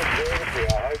your new observatory. I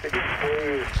hope it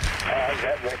improves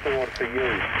that record for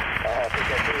you. I think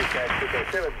that's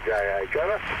it, VK7JH,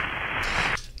 over.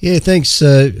 Yeah, thanks,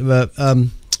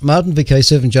 Martin,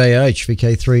 VK7JH,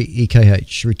 VK3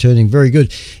 EKH, returning very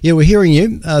good. Yeah, we're hearing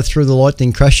you through the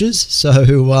lightning crashes. So,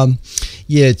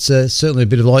 yeah, it's certainly a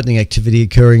bit of lightning activity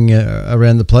occurring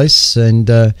around the place. And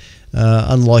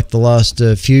unlike the last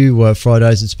few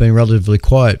Fridays, it's been relatively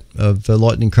quiet of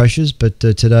lightning crashes. But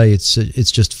today,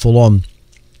 it's just full on.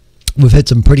 We've had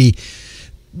some pretty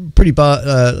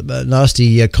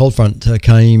nasty cold front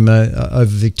came over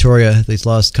Victoria these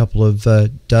last couple of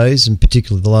days, and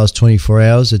particularly the last 24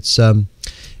 hours. It's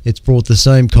brought the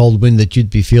same cold wind that you'd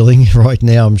be feeling right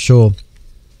now, I'm sure.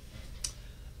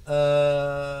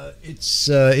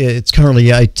 It's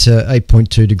currently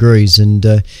 8.2 degrees, and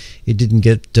it didn't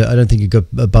get. I don't think it got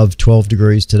above 12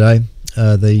 degrees today.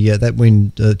 That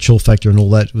wind chill factor and all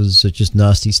that was just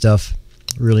nasty stuff.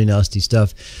 Really nasty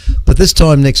stuff. But this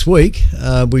time next week,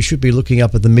 we should be looking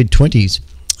up at the mid-20s,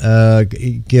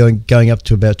 going up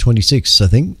to about 26, I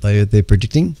think they're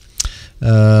predicting,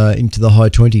 into the high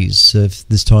 20s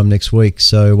this time next week.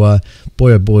 So,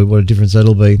 boy, oh boy, what a difference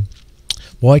that'll be.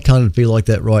 Why can't it be like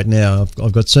that right now?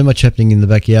 I've got so much happening in the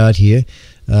backyard here.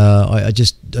 I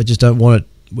just don't want it.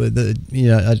 With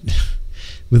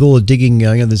with all the digging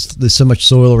going on, there's so much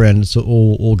soil around. It's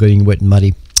all getting wet and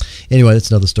muddy. Anyway,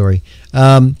 that's another story.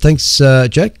 Thanks,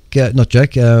 Jack. Not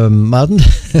Jack, Martin.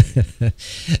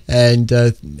 And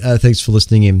thanks for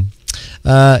listening in.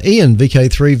 Ian,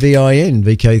 VK3VIN,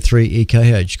 VK3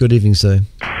 EKH. Good evening, sir.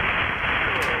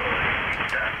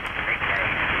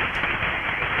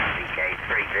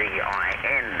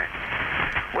 VK3VIN.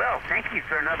 Well, thank you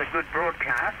for another good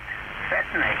broadcast.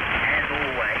 Fascinating, as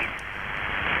always.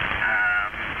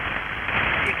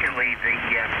 Particularly the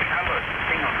colours, the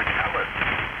thing on the colours.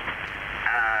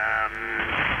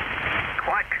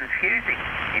 Quite confusing,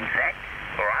 in fact,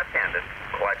 or I found it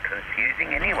quite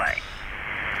confusing anyway.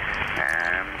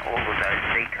 All of those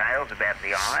details about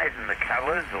the eyes and the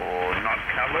colours, or not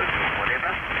colours, or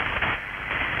whatever.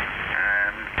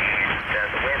 And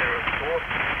the weather, of course.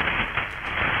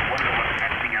 Wonder what's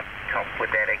happening up top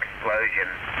with that explosion.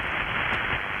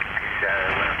 So,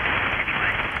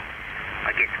 anyway,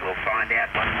 I guess we'll find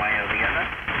out one way or the other.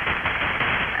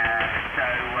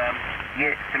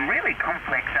 Yeah, some really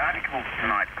complex articles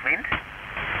tonight, Clint,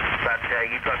 but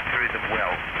you got through them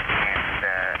well,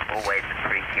 and always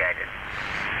appreciated.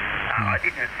 I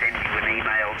didn't send you an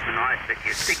email tonight, but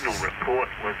your signal report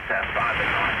was 5 plus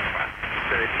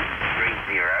 30,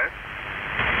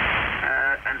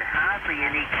 and hardly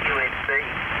any QSB,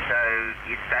 so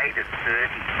you stayed at 30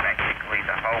 practically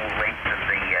the whole length of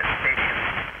the session.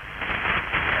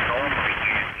 Normally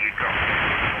you drop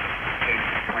 10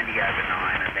 to 20 over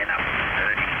 9 and then up to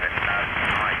 30, but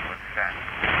tonight was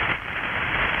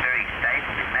very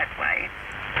stable in that way.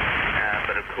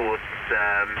 But of course,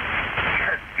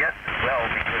 just as well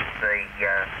because the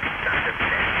Thunder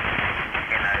set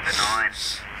 10 over 9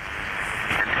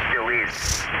 and still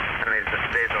is, and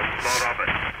there's a lot of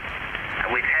it.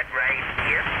 We've had rain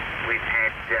here, we've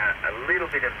had a little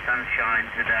bit of sunshine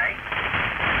today.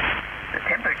 The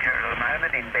temperature at the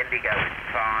moment in Bendigo is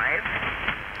 5,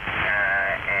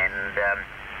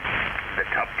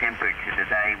 temperature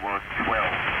today was 12.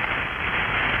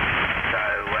 So,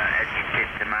 as you said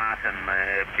to Martin,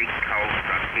 the big cold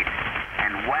front hit,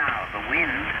 and wow, the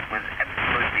wind was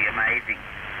absolutely amazing,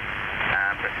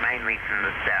 but mainly from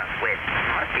the southwest.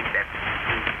 I think that's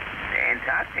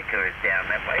Antarctica is down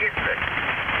that way, isn't it?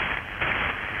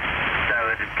 So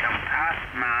it had come past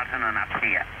Martin and up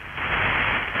here.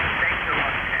 Thanks a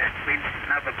lot, Clint.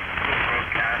 Another good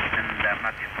broadcast and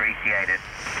much appreciated.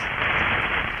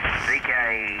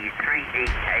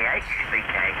 VK3EKH,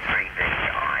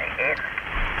 VK3VIN.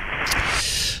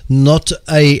 Not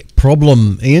a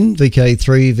problem, Ian.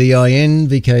 VK3VIN,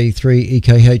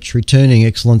 VK3EKH returning.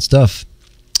 Excellent stuff.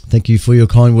 Thank you for your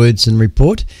kind words and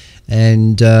report.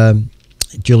 And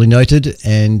duly noted.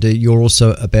 And you're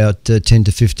also about 10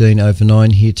 to 15 over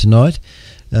 9 here tonight.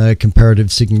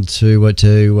 Comparative signal to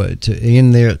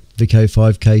Ian there at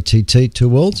VK5KTT, 2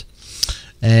 worlds.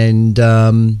 And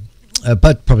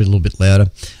but probably a little bit louder.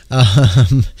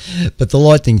 But the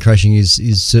lightning crashing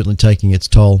is certainly taking its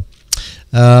toll.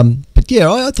 But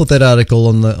yeah, I thought that article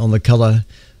on the colour,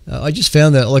 I just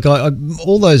found that, like, I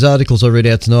all those articles I read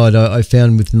out tonight, I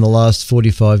found within the last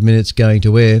 45 minutes going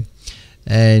to air,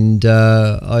 and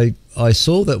I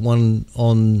saw that one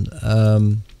on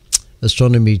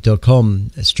Astronomical,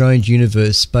 A Strange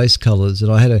Universe, Space Colours,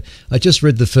 and I just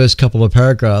read the first couple of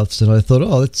paragraphs, and I thought,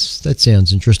 oh, that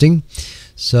sounds interesting.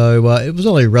 So it was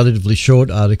only a relatively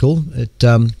short article. It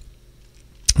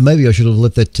maybe I should have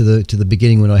left that to the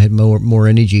beginning when I had more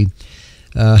energy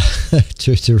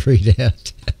to read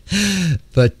out.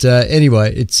 But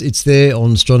anyway, it's there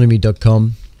on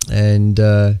astronomy.com, and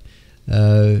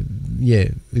yeah,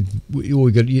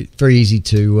 we got very easy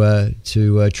to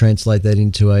translate that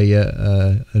into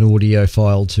an audio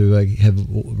file to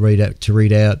read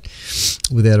out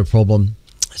without a problem.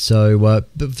 So, but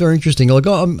very interesting. Like,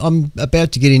 I'm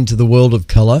about to get into the world of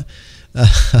colour.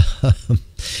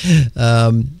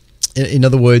 In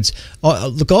other words,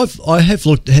 I've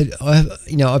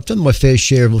done my fair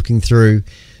share of looking through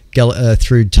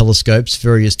telescopes,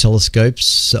 various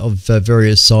telescopes of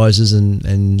various sizes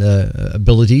and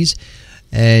abilities,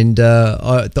 and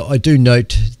I do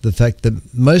note the fact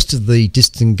that most of the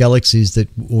distant galaxies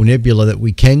or nebula that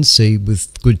we can see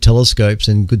with good telescopes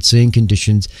and good seeing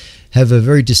conditions have a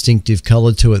very distinctive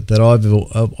colour to it that I've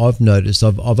noticed.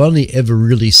 I've only ever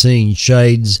really seen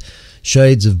shades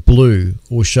of blue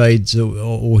or shades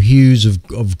or hues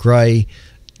of grey,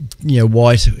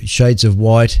 white, shades of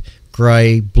white,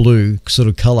 grey, blue sort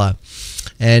of colour.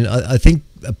 And I think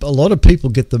a lot of people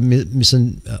get the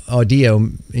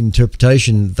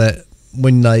interpretation that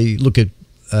when they look at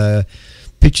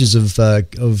pictures of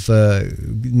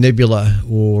nebula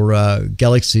or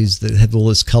galaxies that have all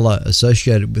this colour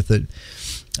associated with it,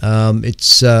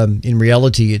 it's in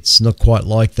reality it's not quite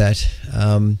like that,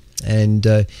 and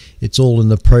it's all in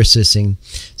the processing.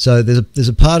 So there's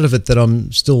a part of it that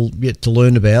I'm still yet to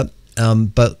learn about,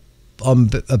 but I'm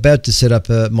about to set up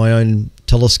my own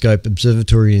telescope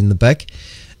observatory in the back,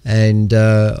 and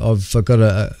I've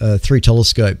got 3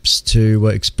 telescopes to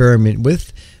experiment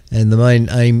with. And the main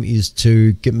aim is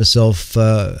to get myself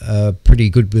pretty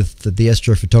good with the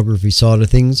astrophotography side of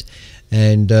things,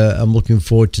 and I'm looking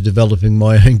forward to developing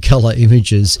my own colour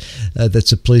images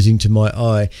that's pleasing to my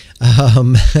eye.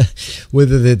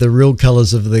 Whether they're the real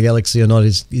colours of the galaxy or not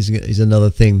is another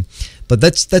thing. But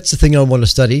that's the thing I want to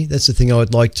study. That's the thing I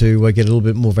would like to get a little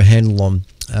bit more of a handle on,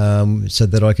 so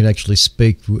that I can actually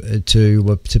speak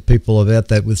to people about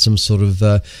that with some sort of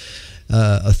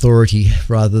authority,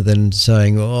 rather than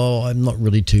saying, oh, I'm not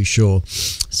really too sure.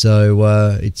 So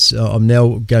I'm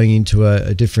now going into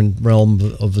a different realm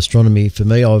of astronomy for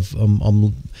me.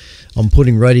 I'm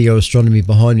putting radio astronomy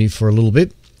behind me for a little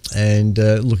bit, and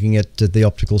looking at the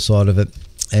optical side of it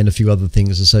and a few other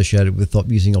things associated with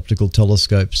using optical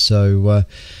telescopes. So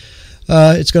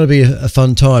it's going to be a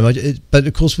fun time. But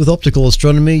of course, with optical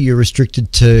astronomy, you're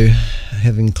restricted to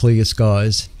having clear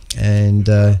skies, and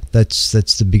that's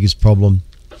the biggest problem.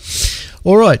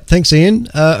 All right, thanks, Ian.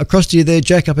 Across to you there,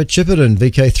 Jack, up at Chipperton,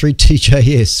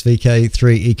 VK3TJS,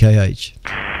 VK3EKH.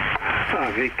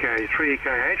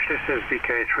 VK3EKH, this is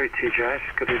VK3TJS.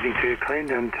 Good evening to you,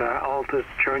 Clint, and all to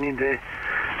joining the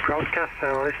broadcast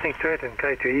and listening to it, and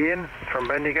to Ian from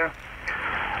Bendigo.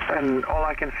 And all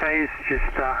I can say is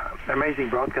just amazing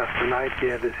broadcast tonight.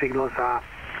 Yeah, the signals are,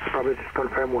 probably just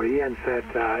confirm what Ian said,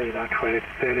 20 to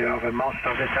 30 over most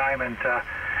of the time, and I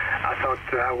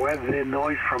thought, where did the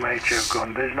noise from HF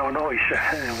gone? There's no noise.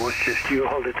 It was just you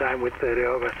all the time with 30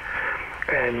 over,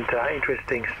 and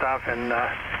interesting stuff. And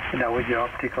with your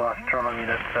optical astronomy,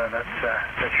 that should be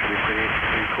pretty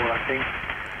cool, I think.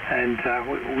 And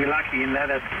we're lucky in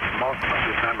that at most of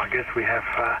the time, I guess, we have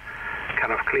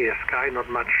kind of clear sky, not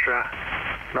much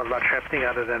happening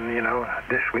other than, you know,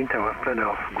 this winter was plenty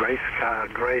of grey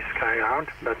sky around,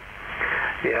 but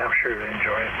yeah, I'm sure you'll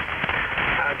enjoy it.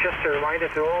 Just a reminder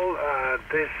to all,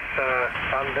 this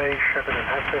Sunday, Shepherd and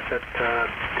Hassett at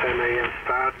 10 a.m.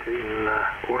 start in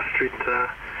Orr Street,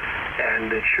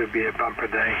 and it should be a bumper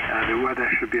day. The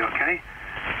weather should be okay.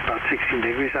 About 16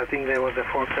 degrees, I think there was the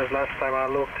forecast last time I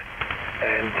looked,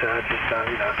 and just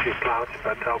you know, a few clouds,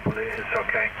 but hopefully it's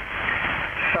okay.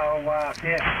 So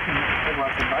yeah,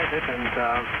 everyone can make it and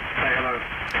say hello.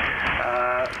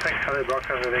 Thanks for the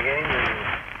broadcast of the game,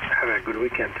 and have a good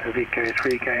weekend.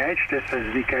 VK3KH, this is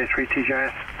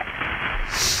VK3TJS.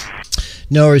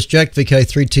 No worries, Jack.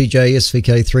 VK3TJS,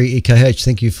 VK3EKH.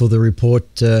 Thank you for the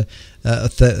report. The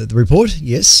report,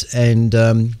 yes,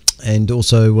 and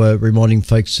also reminding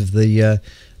folks of the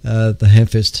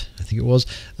Hamfest, I think it was.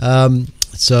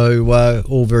 So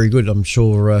all very good. I'm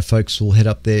sure folks will head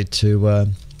up there to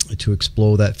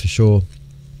explore that for sure.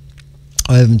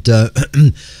 I haven't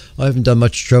I haven't done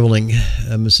much travelling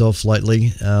myself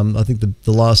lately. I think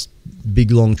the last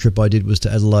big long trip I did was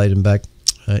to Adelaide and back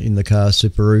in the car,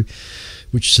 Subaru,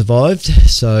 which survived.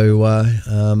 So I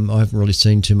haven't really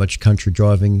seen too much country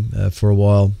driving for a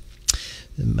while.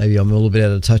 Maybe I'm a little bit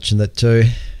out of touch in that too.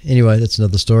 Anyway, that's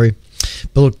another story.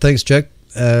 But look, thanks, Jack.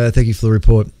 Thank you for the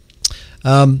report.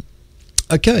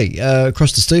 Okay,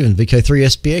 across to Stephen,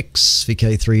 VK3SPX,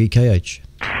 VK3EKH.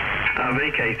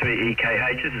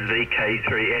 VK3EKH, this is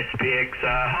VK3SPX.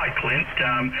 Hi, Clint.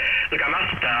 Look, I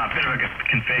must, bit of a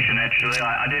confession actually,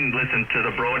 I didn't listen to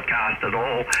the broadcast at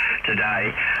all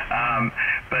today,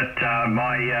 but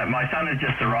my son has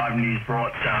just arrived and he's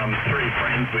brought 3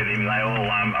 friends with him. They all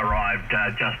arrived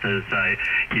just as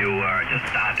you were just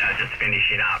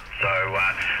finishing up, so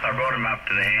I brought them up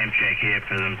to the ham shack here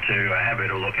for them to have a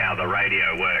look how the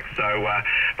radio works. So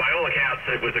by all accounts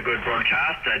it was a good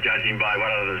broadcast, judging by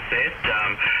what others said.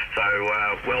 So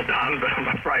well done, but I'm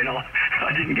afraid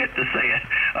I didn't get to see it.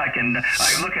 I can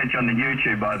look at you on the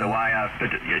YouTube, by the way, but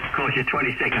of course you're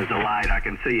 20 seconds delayed. I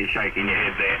can see you shaking your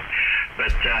head there.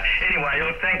 But anyway,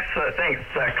 look, thanks,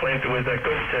 Clint. It was good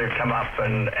to come up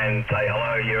and say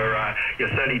hello. You're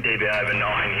 30 dB over 9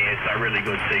 here, so really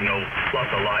good signal.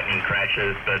 Lots of lightning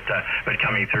crashes, but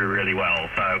coming through really well.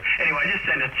 So anyway, just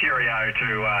send a cheerio to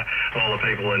all the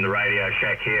people in the Radio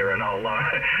Shack here, and I'll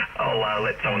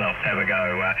let someone else have a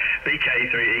go.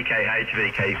 VK3EKH,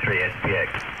 VK3SPX.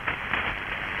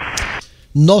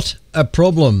 Not a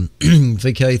problem.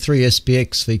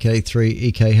 VK3SPX,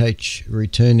 VK3EKH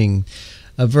returning.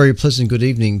 A very pleasant good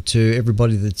evening to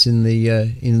everybody that's in the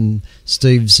in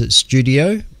Steve's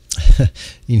studio,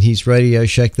 in his Radio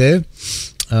Shack there.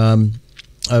 I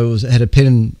had a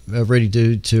pen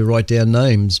ready to write down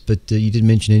names, but you didn't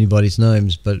mention anybody's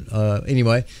names. But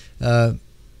anyway,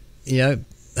 you know,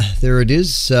 there it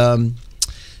is.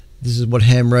 This is what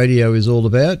ham radio is all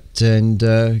about, and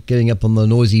getting up on the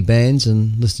noisy bands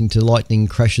and listening to lightning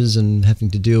crashes and having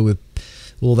to deal with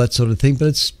all that sort of thing. But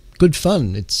it's good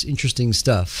fun. It's interesting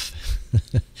stuff.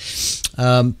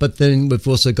 But then we've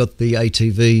also got the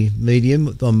ATV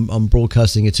medium. I'm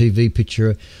broadcasting a TV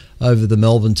picture over the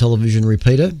Melbourne television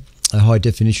repeater, a high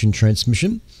definition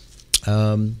transmission,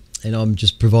 and I'm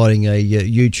just providing a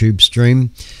YouTube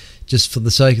stream just for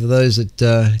the sake of those that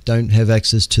don't have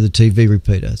access to the TV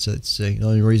repeater. So it's the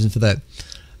only reason for that.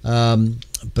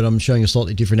 But I'm showing a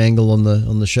slightly different angle on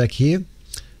the shack here.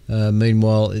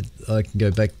 Meanwhile, I can go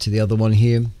back to the other one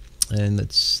here, and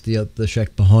that's the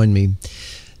shack behind me.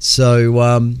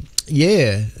 So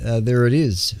yeah, there it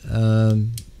is.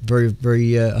 Very,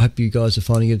 very. I hope you guys are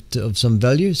finding it of some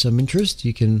value, some interest.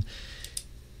 You can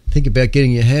think about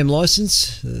getting your ham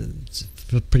license. It's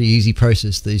a pretty easy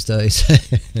process these days.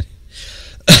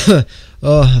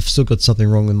 Oh, I've still got something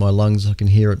wrong with my lungs. I can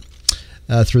hear it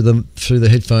through the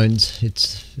headphones.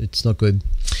 It's not good.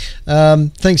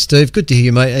 Thanks, Steve. Good to hear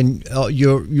you, mate. And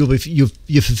you're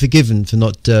forgiven for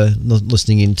not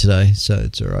listening in today, so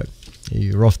it's all right.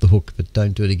 You're off the hook, but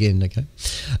don't do it again, okay?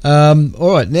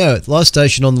 All right, now, last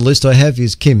station on the list I have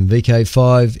is Kim,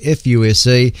 VK5 FUSE.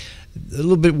 A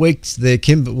little bit weak there,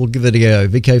 Kim, but we'll give it a go.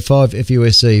 VK5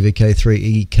 FUSE,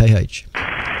 VK3 EKH.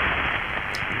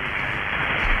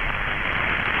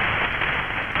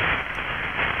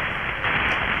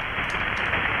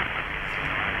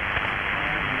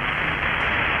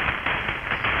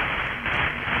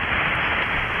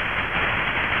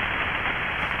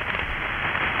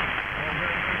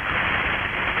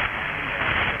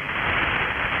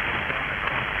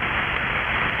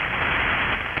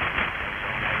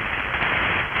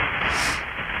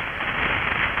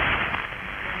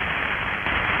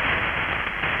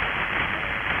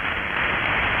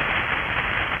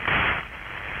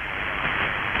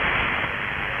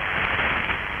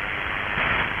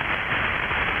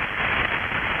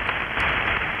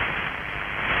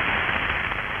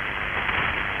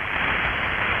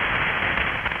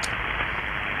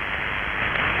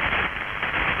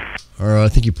 Or I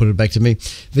think you put it back to me.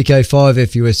 VK5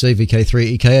 FUSC,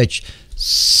 VK3 EKH.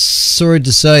 Sorry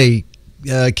to say,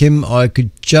 Kim, I could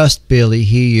just barely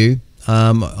hear you.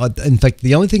 In fact,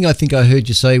 the only thing I think I heard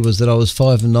you say was that I was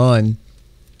 5 and 9.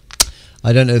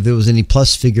 I don't know if there was any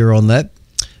plus figure on that,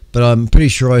 but I'm pretty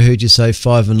sure I heard you say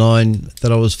 5 and 9,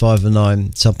 that I was 5 and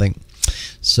 9 something.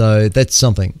 So that's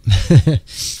something.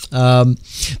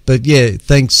 But yeah,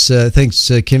 thanks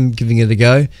Kim, giving it a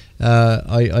go.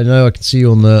 I know I can see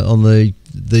you on the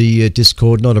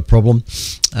Discord, not a problem.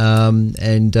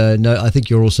 No, I think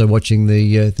you're also watching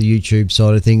the YouTube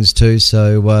side of things too,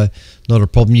 so not a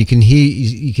problem. You can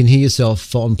hear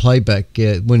yourself on playback.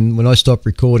 When I stop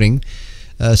recording,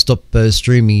 stop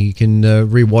streaming, you can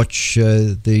rewatch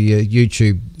the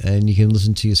YouTube, and you can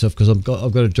listen to yourself, because I've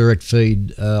got a direct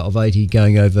feed of 80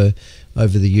 going over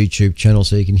the YouTube channel,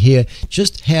 so you can hear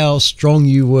just how strong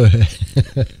you were.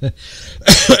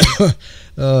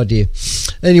 Oh dear.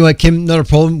 Anyway, Kim, not a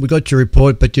problem. We got your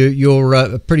report, but you're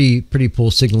a pretty poor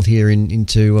signal here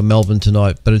into Melbourne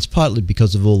tonight. But it's partly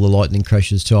because of all the lightning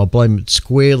crashes too. I'll blame it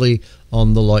squarely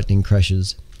on the lightning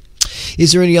crashes.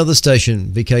 Is there any other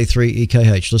station, VK3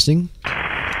 EKH, listening?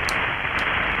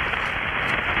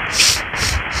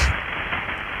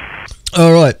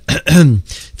 All right.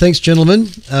 Thanks, gentlemen.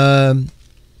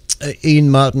 Ian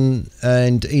Martin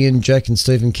and Ian, Jack and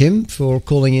Stephen Kim for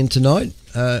calling in tonight.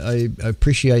 I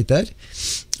appreciate that.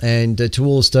 And to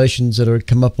all the stations that are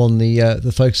come up on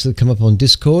the folks that come up on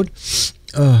Discord.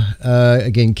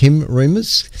 Again, Kim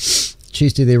Rumours.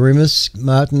 Cheers to their rumours.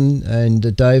 Martin and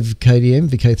Dave KDM,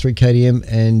 VK3 KDM,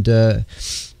 and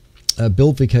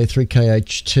Bill VK3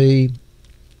 KHT.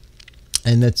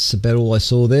 And that's about all I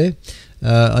saw there.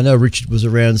 I know Richard was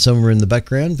around somewhere in the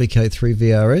background, VK3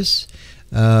 VRS.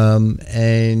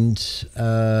 And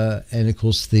of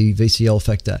course the VCL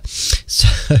factor. So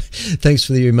thanks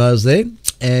for the emails there,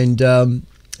 and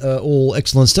all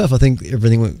excellent stuff. I think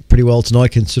everything went pretty well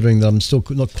tonight, considering that I'm still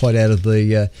not quite out of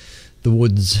the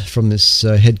woods from this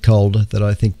head cold that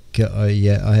I think I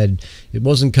had. It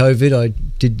wasn't COVID. I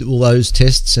did all those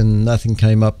tests and nothing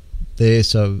came up there,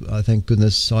 so I thank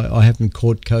goodness I haven't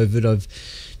caught COVID. I've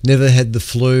never had the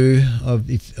flu. I've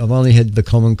only had the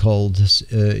common cold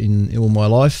in all my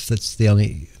life. That's the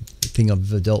only thing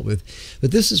I've dealt with.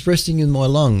 But this is resting in my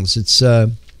lungs. It's not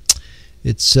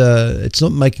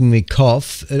making me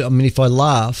cough. I mean, if I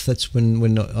laugh, that's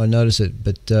when I notice it.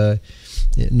 But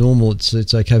normal, it's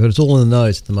okay. But it's all in the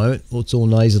nose at the moment. Well, it's all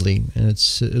nasally, and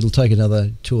it'll take another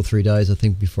 2 or 3 days, I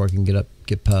think, before I can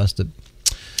get past it.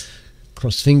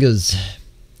 Cross fingers.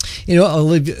 You know, I'll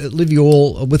leave you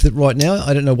all with it right now.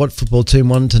 I don't know what football team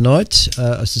won tonight.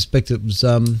 I suspect it was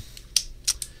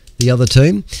the other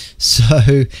team.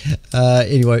 So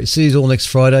anyway, see you all next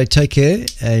Friday. Take care,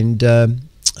 and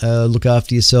look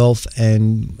after yourself,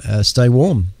 and stay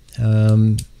warm.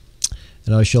 And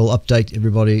I shall update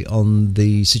everybody on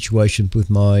the situation with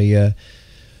my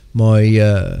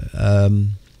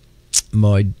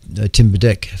timber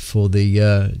deck for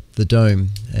the dome.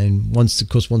 And once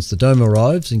the dome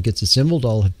arrives and gets assembled,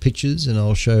 I'll have pictures and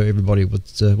I'll show everybody what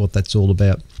that's all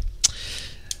about.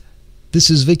 This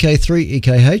is VK3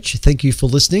 EKH. Thank you for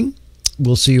listening.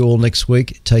 We'll see you all next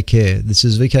week. Take care. This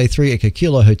is VK3 Echo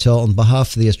Kilo Hotel on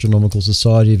behalf of the Astronomical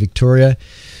Society of Victoria,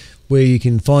 where you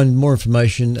can find more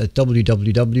information at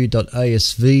www.asv.org.au,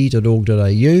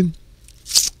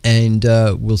 and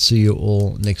we'll see you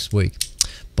all next week.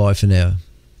 Bye for now.